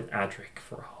put up with Adric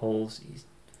for a whole season.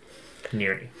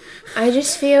 Nearly. I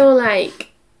just feel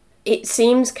like it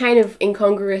seems kind of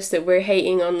incongruous that we're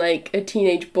hating on like a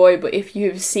teenage boy, but if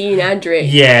you've seen Adric,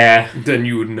 then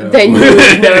you would know.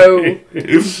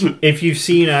 If you've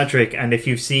seen Adric, and if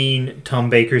you've seen Tom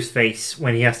Baker's face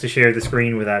when he has to share the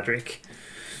screen with Adric,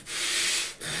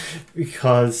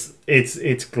 because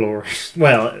it's glorious.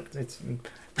 Well, it's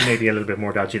maybe a little bit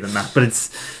more dodgy than that, but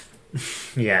it's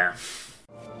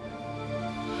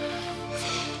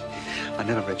I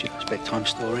never read you those bedtime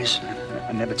stories.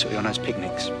 I never took you on those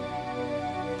picnics.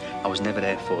 I was never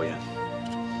there for you.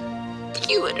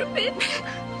 You would have been.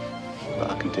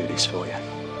 But I can do this for you.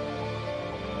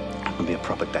 I can be a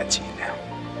proper dad to you now.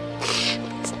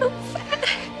 It's not fair.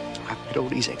 I've had all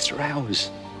these extra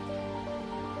hours.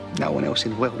 No one else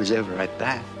in the world has ever had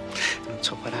that. And on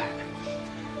top of that,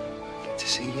 I get to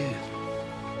see you.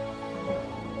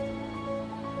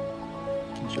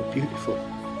 You're beautiful.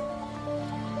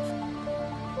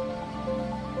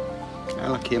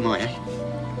 How lucky am I, eh?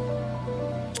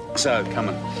 So, come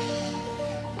on.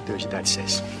 Do as your dad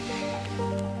says.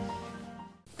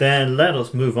 Then let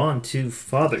us move on to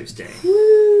Father's Day.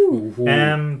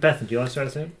 Bethan, do you want to start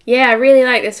us out? Yeah, I really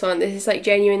like this one. This is like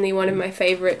genuinely one of my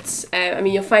favourites. I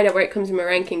mean, you'll find out where it comes in my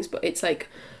rankings, but it's like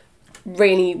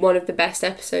really one of the best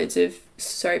best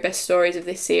stories of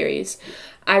this series.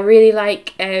 I really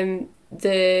like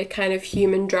the kind of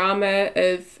human drama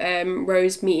of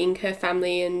Rose meeting her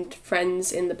family and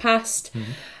friends in the past.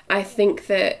 Mm-hmm. I think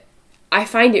that I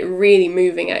find it really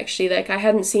moving, actually. Like, I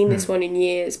hadn't seen this one in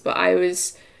years, but I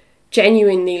was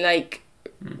genuinely like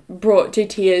brought to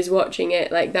tears watching it.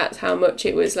 Like, that's how much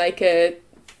it was like a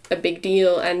big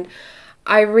deal. And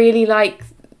I really like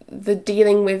the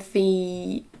dealing with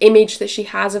the image that she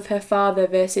has of her father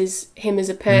versus him as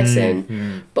a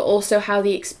person, but also how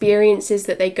the experiences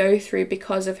that they go through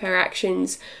because of her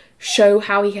actions show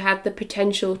how he had the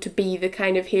potential to be the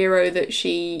kind of hero that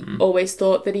she always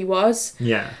thought that he was.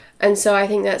 Yeah. And so I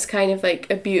think that's kind of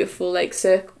like a beautiful like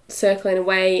circling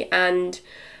away. And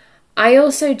I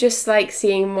also just like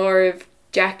seeing more of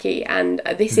Jackie, and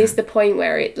this is the point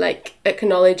where it like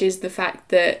acknowledges the fact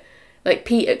that like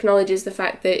Pete acknowledges the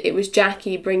fact that it was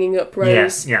Jackie bringing up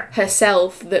Rose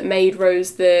herself that made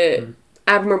Rose the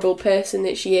admirable person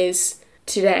that she is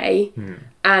today,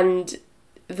 and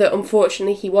that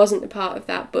unfortunately he wasn't a part of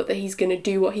that, but that he's going to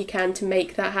do what he can to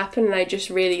make that happen. And I just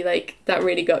really like that.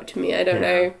 Really got to me. I don't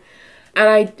know.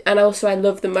 And also I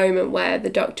love the moment where the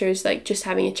doctor is like just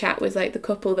having a chat with like the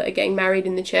couple that are getting married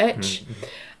in the church,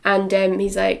 and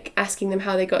he's like asking them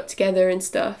how they got together and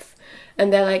stuff.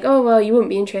 And they're like, oh, well, you wouldn't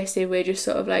be interested. We're just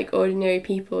sort of like ordinary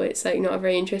people. It's like not a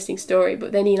very interesting story.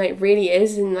 But then he like really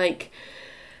is. And like,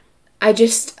 I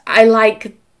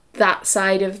like that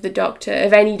side of the doctor,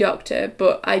 of any doctor.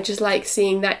 But I just like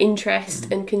seeing that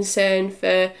interest and concern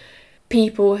for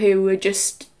people who were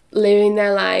just living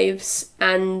their lives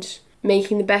and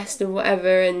making the best of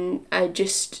whatever. And I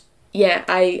just... yeah,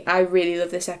 I really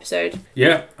love this episode.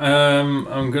 Yeah, I'm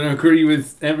going to agree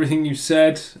with everything you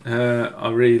said. I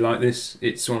really like this.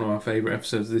 It's one of my favourite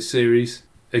episodes of this series.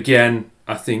 Again,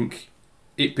 I think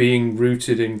it being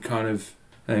rooted in kind of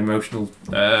an emotional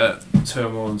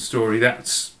turmoil and story,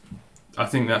 I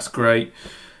think that's great.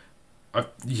 I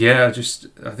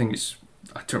think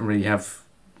I don't really have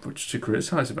much to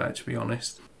criticise about it, to be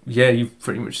honest. Yeah, you've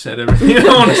pretty much said everything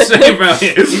I want to say about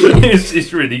it.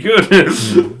 It's really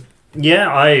good.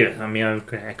 Yeah, I mean, I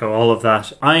would echo all of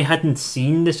that. I hadn't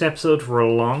seen this episode for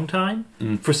a long time.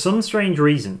 For some strange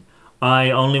reason, I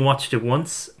only watched it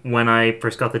once when I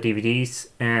first got the DVDs,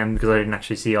 because I didn't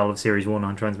actually see all of Series 1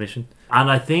 on transmission. And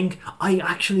I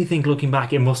actually think looking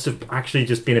back, it must have actually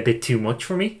just been a bit too much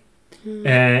for me,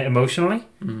 emotionally.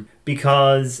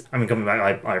 Because, I mean, coming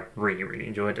back, I really, really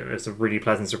enjoyed it. It was a really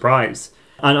pleasant surprise.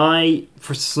 And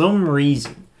for some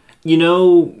reason... you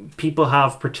know, people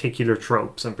have particular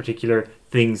tropes and particular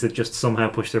things that just somehow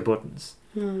push their buttons.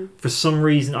 For some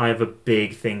reason, I have a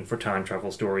big thing for time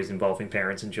travel stories involving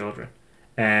parents and children.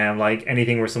 Like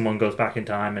anything where someone goes back in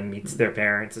time and meets their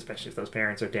parents, especially if those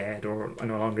parents are dead or are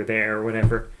no longer there or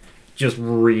whatever, just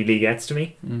really gets to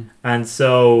me. And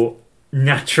so,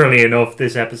 naturally enough,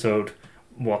 this episode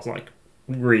was like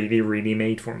really, really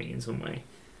made for me in some way.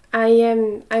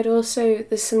 I'd also,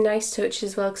 there's some nice touch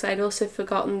as well, because I'd also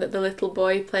forgotten that the little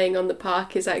boy playing on the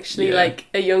park is actually like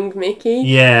a young Mickey.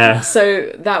 Yeah.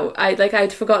 So that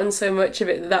I'd forgotten so much of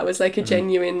it that was like a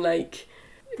genuine like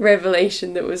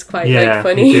revelation that was quite like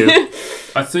funny.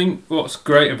 I think what's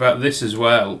great about this as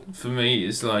well for me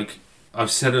is like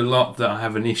I've said a lot that I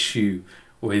have an issue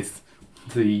with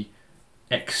the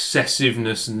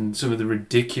excessiveness and some of the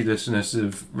ridiculousness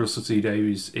of Russell T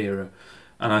Davies' era.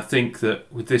 And I think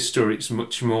that with this story, it's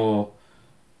much more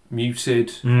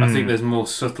muted. I think there's more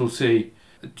subtlety.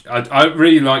 I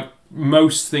really like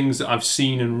most things that I've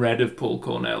seen and read of Paul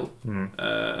Cornell,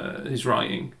 his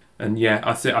writing. And yeah,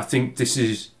 I think this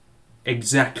is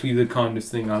exactly the kind of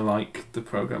thing I like the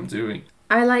programme doing.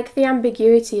 I like the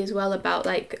ambiguity as well about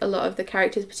like a lot of the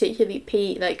characters, particularly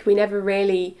Pete. Like, we never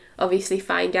really obviously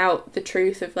find out the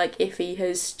truth of like if he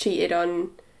has cheated on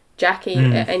Jackie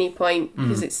at any point,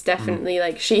 because it's definitely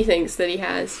like she thinks that he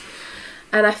has.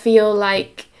 And I feel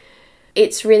like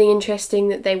it's really interesting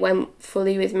that they went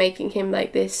fully with making him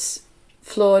like this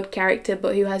flawed character,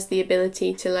 but who has the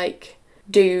ability to like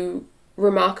do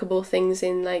remarkable things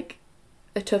in like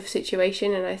a tough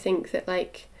situation. And I think that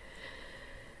like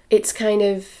it's kind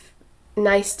of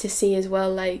nice to see as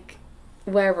well like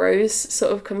where Rose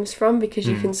sort of comes from, because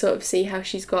you can sort of see how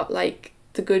she's got like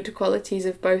the good qualities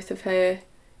of both of her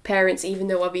parents, even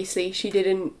though obviously she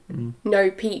didn't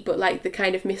know Pete, but like the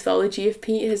kind of mythology of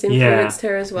Pete has influenced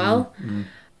her as well.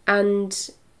 And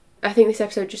I think this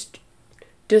episode just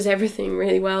does everything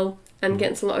really well and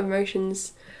gets a lot of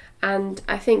emotions. And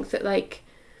I think that like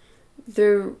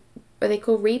are they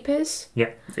called Reapers?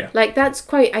 Yeah. Like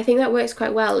I think that works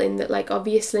quite well in that like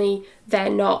obviously they're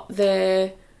not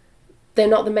the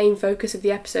main focus of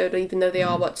the episode, even though they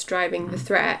are what's driving the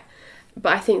threat.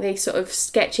 But I think they sort of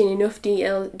sketch in enough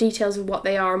details of what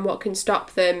they are and what can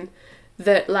stop them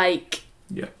that like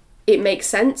it makes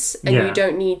sense, and you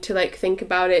don't need to like think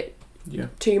about it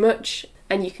too much,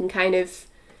 and you can kind of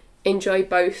enjoy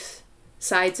both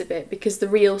sides of it, because the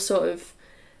real sort of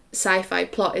sci-fi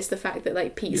plot is the fact that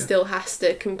like Pete still has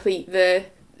to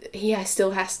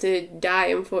still has to die,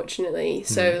 unfortunately.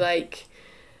 So like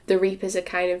the Reapers are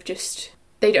kind of just,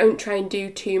 they don't try and do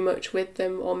too much with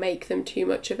them or make them too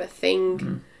much of a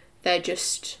thing. They're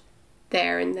just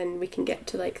there, and then we can get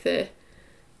to like the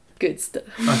good stuff.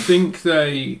 I think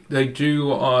they do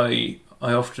what I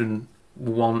often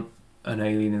want an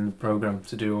alien in the program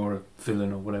to do, or a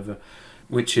villain or whatever,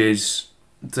 which is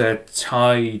they're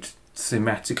tied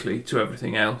thematically to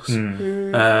everything else.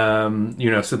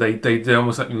 So they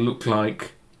almost like look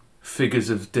like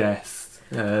figures of death.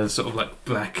 Sort of like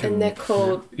black, and they're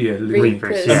called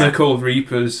Reapers. And they're called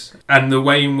Reapers. And the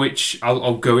way in which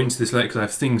I'll go into this later because I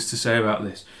have things to say about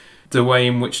this. The way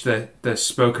in which they're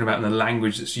spoken about and the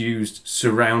language that's used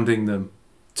surrounding them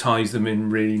ties them in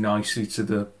really nicely to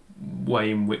the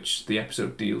way in which the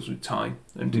episode deals with time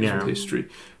and deals with history.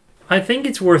 I think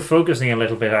it's worth focusing a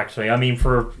little bit, actually. I mean,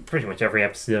 for pretty much every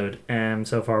episode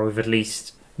so far, we've at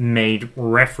least made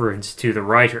reference to the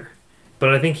writer.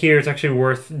 But I think here it's actually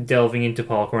worth delving into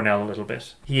Paul Cornell a little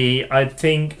bit. I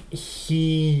think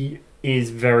he is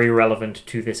very relevant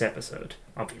to this episode,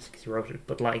 obviously because he wrote it.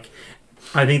 But like,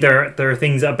 I think there are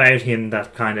things about him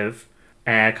that kind of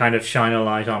shine a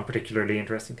light on particularly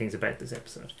interesting things about this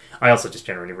episode. I also just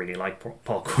generally really like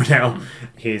Paul Cornell.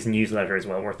 His newsletter is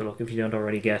well worth a look if you don't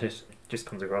already get it. Just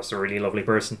comes across a really lovely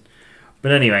person.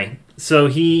 But anyway, so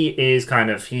he's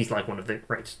like one of the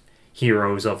great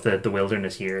heroes of the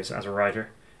wilderness years as a writer.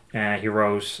 He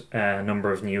wrote a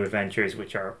number of new adventures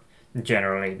which are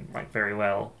generally like very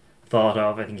well thought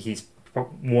of. I think he's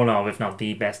one of, if not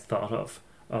the best thought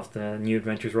of the new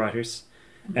adventures writers.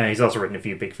 He's also written a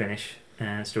few Big Finish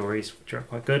stories which are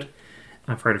quite good.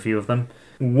 I've read a few of them.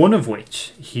 One of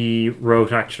which he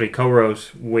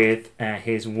co-wrote with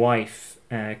his wife,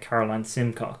 Caroline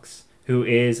Simcox, who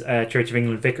is a Church of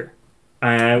England vicar.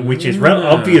 Which is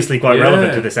obviously quite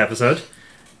relevant to this episode.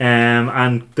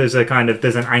 And there's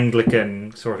an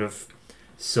Anglican sort of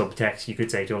subtext, you could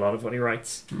say, to a lot of what he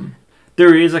writes.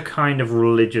 There is a kind of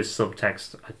religious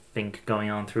subtext, I think,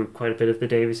 going on through quite a bit of the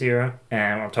Davies era.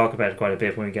 I'll talk about it quite a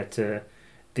bit when we get to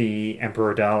the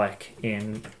Emperor Dalek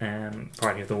in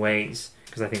Party of the Ways,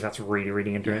 because I think that's really,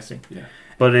 really interesting. Yeah.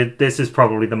 But this is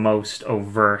probably the most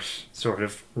overt sort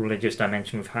of religious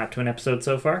dimension we've had to an episode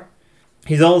so far.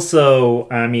 He's also,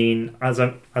 I mean, as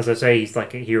I say, he's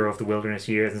like a hero of the wilderness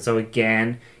years, and so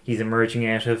again, he's emerging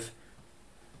out of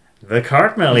the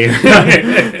Cartmel era.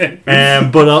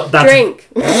 But that's drink.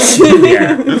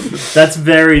 That's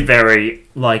very, very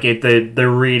like it. They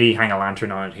really hang a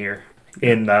lantern on it here.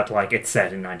 In that, like, it's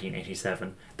set in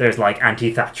 1987. There's like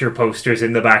anti-Thatcher posters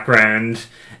in the background.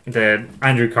 The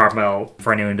Andrew Cartmel,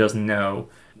 for anyone who doesn't know,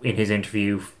 in his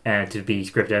interview to be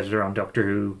script editor on Doctor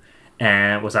Who,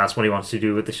 was asked what he wants to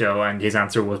do with the show, and his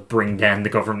answer was bring down the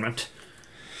government.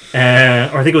 Or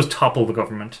I think it was topple the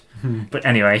government. But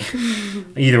anyway,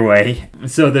 either way.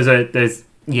 So there's a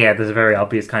very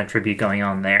obvious kind of tribute going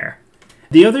on there.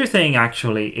 The other thing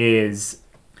actually is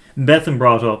Bethan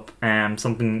brought up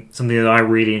something that I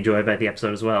really enjoy about the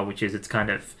episode as well, which is its kind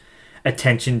of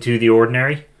attention to the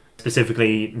ordinary.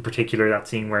 Specifically, in particular, that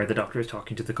scene where the Doctor is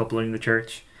talking to the couple in the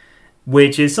church,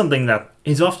 which is something that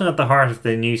is often at the heart of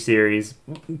the new series,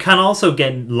 can also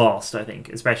get lost, I think,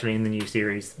 especially in the new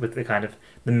series, with the kind of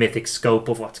the mythic scope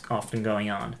of what's often going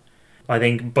on. I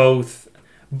think both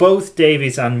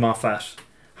Davies and Moffat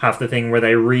have the thing where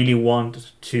they really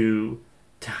want to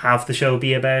have the show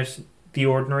be about the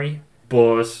ordinary,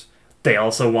 but they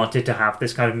also wanted to have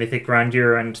this kind of mythic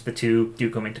grandeur, and the two do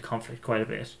come into conflict quite a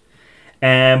bit.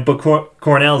 But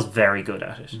Cornell's very good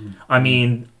at it. I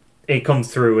mean, it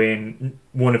comes through in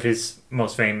one of his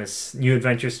most famous New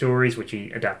Adventure stories, which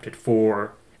he adapted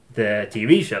for the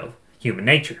TV show, Human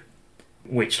Nature,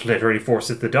 which literally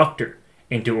forces the Doctor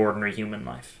into ordinary human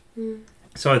life.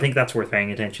 So I think that's worth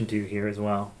paying attention to here as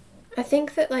well. I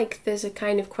think that like there's a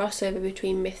kind of crossover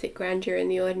between mythic grandeur and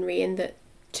the ordinary, in that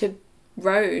to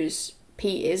Rose,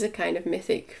 Pete is a kind of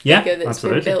mythic Yeah, figure that's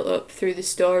absolutely. been built up through the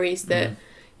stories that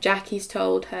Jackie's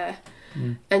told her.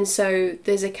 And so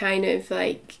there's a kind of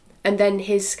like, and then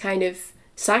his kind of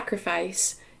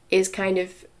sacrifice is kind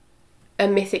of a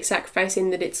mythic sacrifice in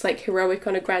that it's like heroic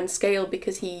on a grand scale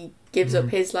because he gives up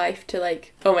his life to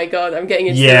like, oh my god, I'm getting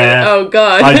into oh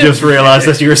god. I just realised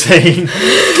as you were saying.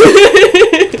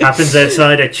 Happens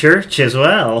outside a church as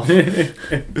well.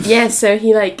 Yeah, so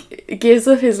he like gives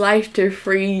up his life to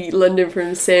free London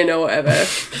from sin or whatever.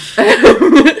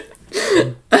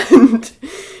 And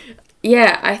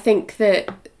yeah, I think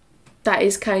that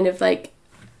is kind of like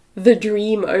the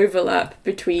dream overlap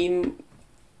between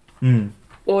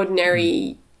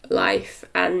ordinary life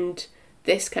and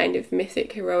this kind of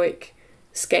mythic heroic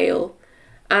scale.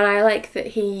 And I like that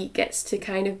he gets to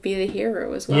kind of be the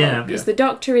hero as well. Yeah. Because the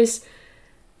Doctor is,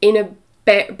 in a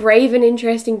brave and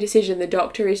interesting decision, the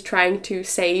Doctor is trying to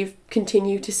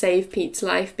continue to save Pete's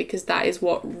life because that is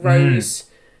what Rose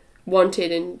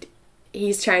wanted, and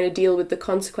he's trying to deal with the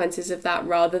consequences of that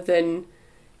rather than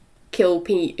kill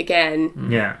Pete again.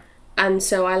 Yeah. And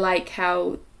so I like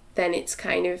how then it's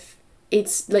kind of,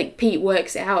 it's like Pete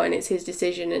works it out and it's his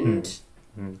decision, and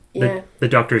The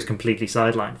Doctor is completely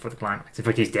sidelined for the climax. In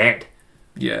fact, he's dead.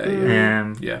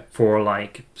 For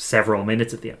like several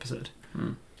minutes of the episode.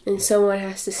 And someone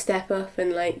has to step up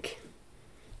and like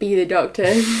be the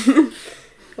Doctor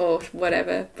or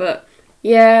whatever. But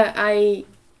yeah, I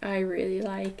really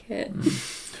like it.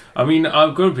 I mean,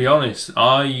 I've got to be honest.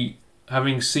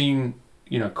 Having seen,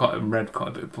 read quite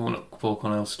a bit of Paul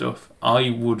Cornell stuff,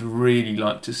 I would really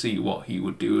like to see what he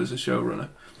would do as a showrunner.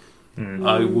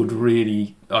 I'd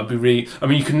be really. I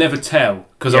mean, you can never tell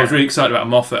because I was really excited about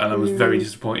Moffat and I was very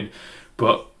disappointed.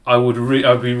 But I'd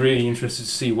be really interested to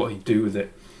see what he'd do with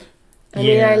it. I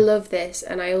mean, I love this,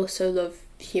 and I also love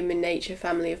Human Nature,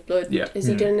 Family of Blood. Yeah. Has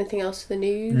he done anything else for the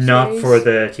news? Not series? for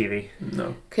the TV.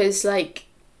 No. Because, I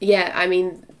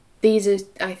mean, these are,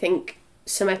 I think,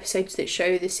 some episodes that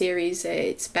show the series at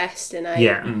its best, and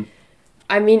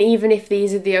I mean, even if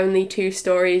these are the only 2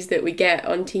 stories that we get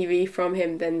on TV from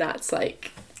him, then that's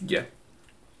like... Yeah.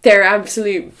 They're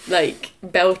absolute,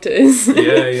 belters.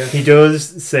 Yeah. He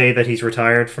does say that he's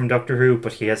retired from Doctor Who,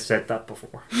 but he has said that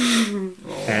before.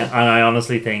 And I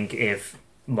honestly think if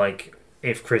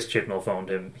Chris Chibnall phoned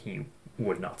him, he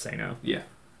would not say no. Yeah.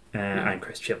 And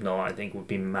Chris Chibnall, I think, would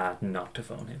be mad not to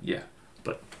phone him. Yeah.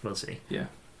 But we'll see. Yeah.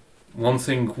 One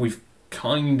thing we've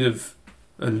kind of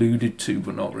alluded to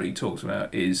but not really talked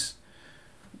about is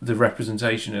the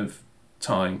representation of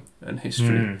time and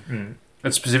history.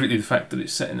 And specifically the fact that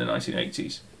it's set in the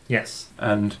 1980s. Yes.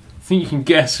 And I think you can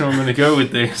guess where I'm going to go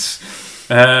with this.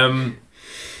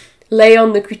 Lay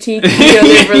on the critique of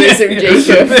neoliberalism,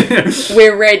 Jacob.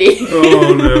 We're ready.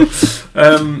 Oh,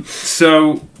 no.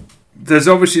 So there's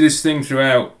obviously this thing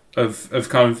throughout of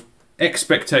kind of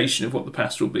expectation of what the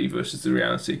past will be versus the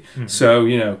reality.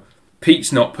 So,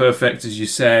 Pete's not perfect, as you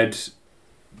said.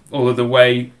 All of the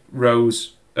way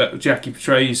Jackie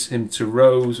portrays him to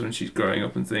Rose when she's growing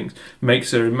up and things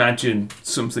makes her imagine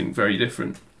something very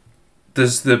different.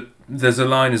 There's a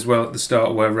line as well at the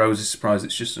start where Rose is surprised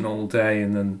it's just a normal day,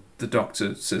 and then the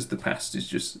Doctor says the past is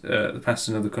just the past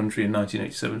in another country in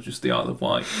 1987 is just the Isle of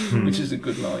Wight, which is a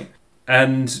good line.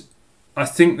 And I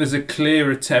think there's a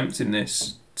clear attempt in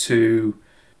this to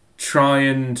try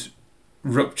and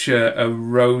rupture a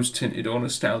rose-tinted or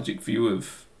nostalgic view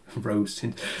of the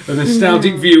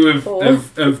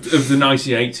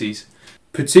 1980s,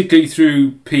 particularly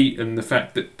through Pete and the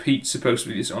fact that Pete's supposed to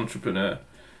be this entrepreneur.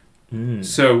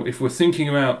 So if we're thinking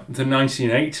about the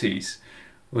 1980s,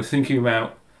 we're thinking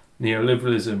about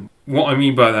neoliberalism. What I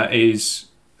mean by that is,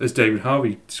 as David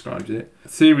Harvey described it, a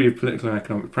theory of political and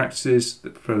economic practices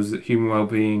that proposes that human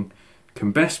well-being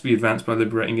can best be advanced by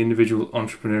liberating individual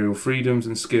entrepreneurial freedoms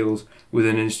and skills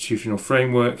within an institutional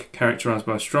framework characterised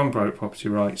by strong private property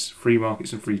rights, free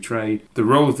markets and free trade. The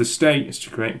role of the state is to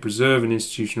create and preserve an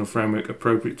institutional framework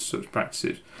appropriate to such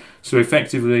practices. So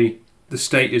effectively, the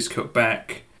state is cut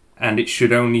back and it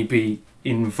should only be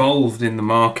involved in the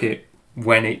market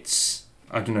when it's,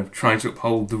 trying to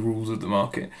uphold the rules of the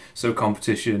market. So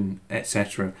competition,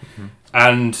 etc.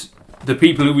 And the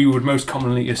people who we would most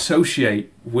commonly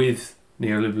associate with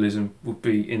neoliberalism would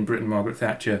be in Britain Margaret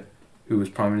Thatcher, who was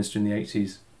Prime Minister in the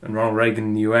 80s, and Ronald Reagan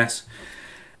in the US.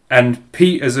 And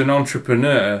Pete, as an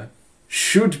entrepreneur,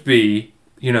 should be,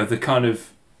 the kind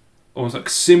of almost like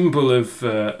symbol of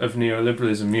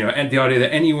neoliberalism. And the idea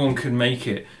that anyone can make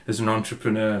it as an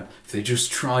entrepreneur if they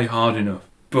just try hard enough.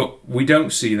 But we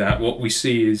don't see that. What we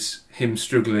see is him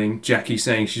struggling, Jackie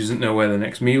saying she doesn't know where the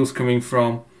next meal's coming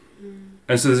from.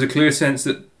 And so there's a clear sense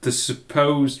that the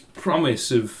supposed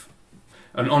promise of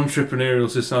an entrepreneurial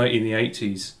society in the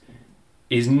 80s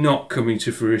is not coming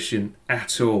to fruition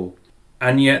at all.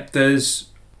 And yet there's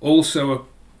also a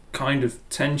kind of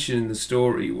tension in the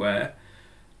story where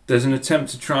there's an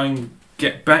attempt to try and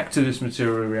get back to this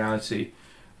material reality,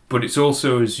 but it's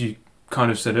also, as you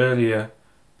kind of said earlier,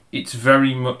 it's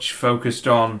very much focused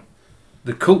on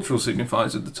the cultural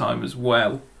signifiers of the time as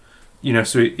well. You know,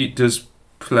 so it does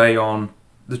play on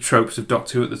the tropes of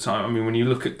Doctor Who at the time. I mean, when you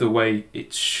look at the way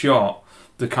it's shot,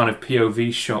 the kind of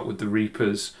POV shot with the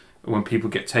Reapers when people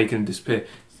get taken and disappear,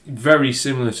 very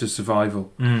similar to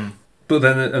Survival. But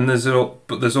then,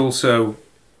 there's also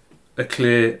a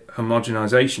clear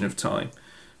homogenisation of time.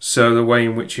 So the way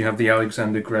in which you have the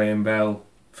Alexander Graham Bell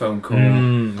phone call.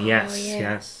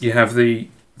 Yes. You have the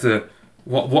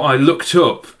what I looked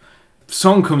up.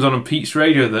 Song comes on Pete's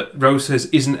radio that Rose says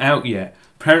isn't out yet.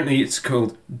 Apparently, it's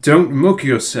called "Don't Mug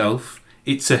Yourself."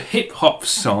 It's a hip hop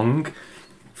song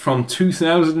from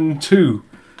 2002.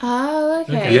 Oh,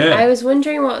 okay. Yeah. I was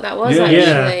wondering what that was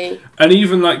actually. And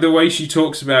even like the way she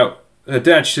talks about her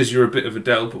dad, she says you're a bit of a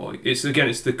Del boy. It's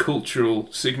the cultural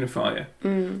signifier.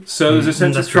 So there's a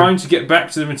sense of trying to get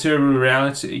back to the material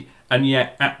reality, and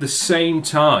yet at the same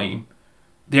time,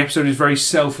 the episode is very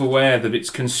self-aware that it's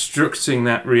constructing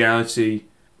that reality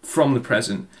from the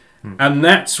present. And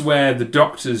that's where the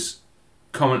Doctor's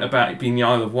comment about it being the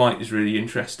Isle of Wight is really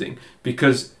interesting,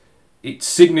 because it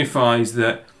signifies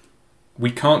that we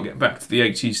can't get back to the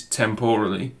 80s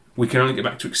temporally. We can only get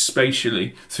back to it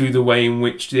spatially through the way in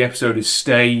which the episode is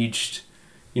staged,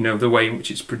 you know, the way in which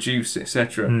it's produced,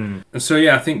 etc. And so,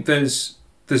 yeah, I think there's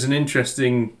an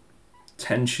interesting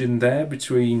tension there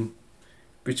between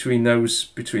those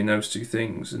two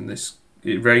things, and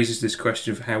it raises this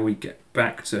question of how we get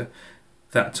back to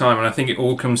that time. And I think it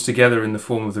all comes together in the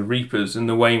form of the Reapers and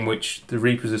the way in which the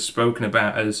Reapers are spoken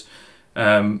about as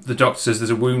the Doctor says there's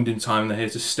a wound in time and they're here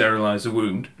to sterilise the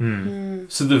wound.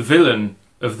 So the villain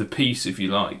of the piece, if you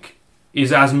like,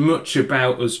 is as much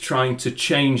about us trying to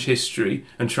change history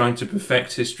and trying to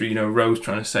perfect history, you know, Rose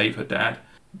trying to save her dad,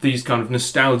 these kind of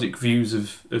nostalgic views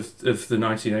of the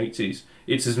 1980s.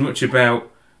 It's as much about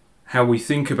how we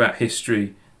think about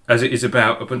history as it is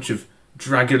about a bunch of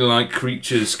dragon-like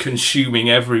creatures consuming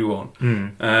everyone.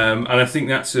 And I think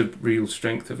that's a real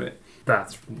strength of it.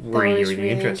 That's really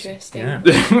interesting. Yeah.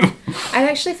 I'd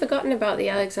actually forgotten about the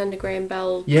Alexander Graham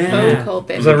Bell Yeah. phone call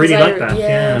bit. Because I really like that.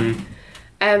 Yeah.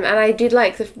 And I did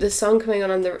like the song coming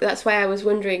on the. That's why I was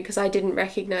wondering, because I didn't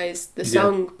recognise the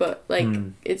song, but like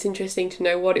it's interesting to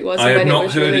know what it was. I and had when not it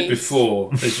was heard released. it before,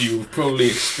 as you would probably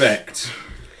expect.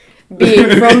 Being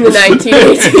from the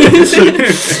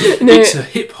 1980s. No. It's a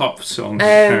hip hop song,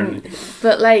 apparently.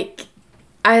 But like,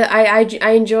 I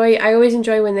always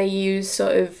enjoy when they use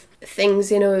sort of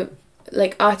things, you know,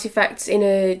 like artifacts in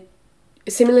a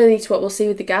similarly to what we'll see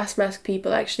with the gas mask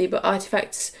people actually, but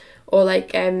artifacts or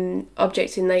like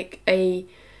objects in like in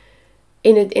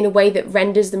a way that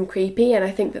renders them creepy, and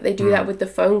I think that they do that with the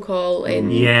phone call in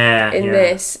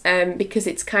this because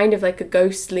it's kind of like a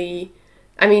ghostly.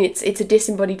 I mean, it's a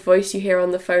disembodied voice you hear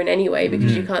on the phone anyway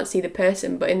because you can't see the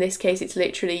person, but in this case, it's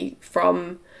literally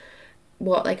from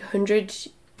what, like 100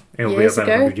 years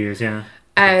ago. 100 years, yeah.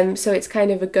 So it's kind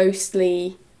of a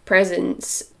ghostly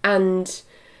presence, and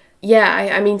yeah,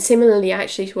 I mean, similarly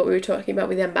actually to what we were talking about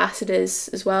with the ambassadors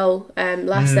as well,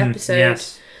 last episode.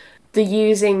 Yes. The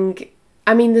using,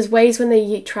 I mean, there's ways when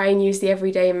they try and use the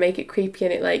everyday and make it creepy,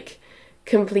 and it like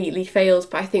completely fails.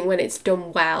 But I think when it's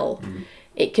done well,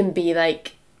 it can be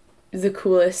like the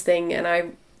coolest thing, and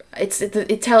I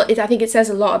think it says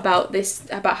a lot about this,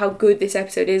 about how good this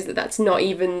episode is, that's not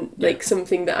even like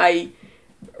something that I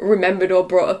remembered or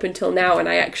brought up until now, and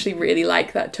I actually really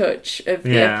like that touch of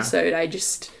the episode.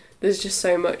 There's just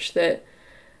so much that,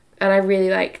 and I really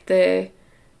like the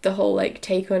whole like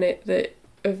take on it that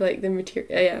of like the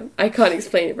material. Yeah, I can't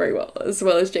explain it very well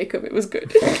as Jacob. It was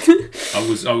good. I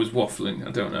was waffling.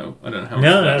 I don't know how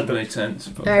much that made sense.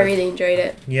 But I really enjoyed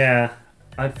it. Yeah,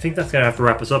 I think that's going to have to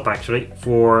wrap us up actually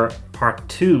for part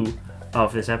 2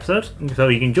 of this episode. So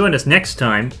you can join us next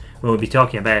time when we'll be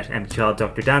talking about Empty Child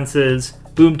Doctor Dances,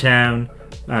 Boomtown,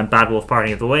 and Bad Wolf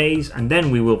Parting of the Ways, and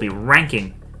then we will be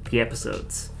ranking the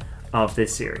episodes of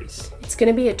this series. It's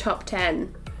going to be a top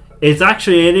 10. It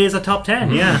is a top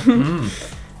 10, yeah.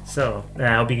 So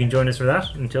I hope you can join us for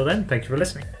that. Until then, thanks for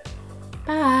listening.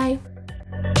 Bye.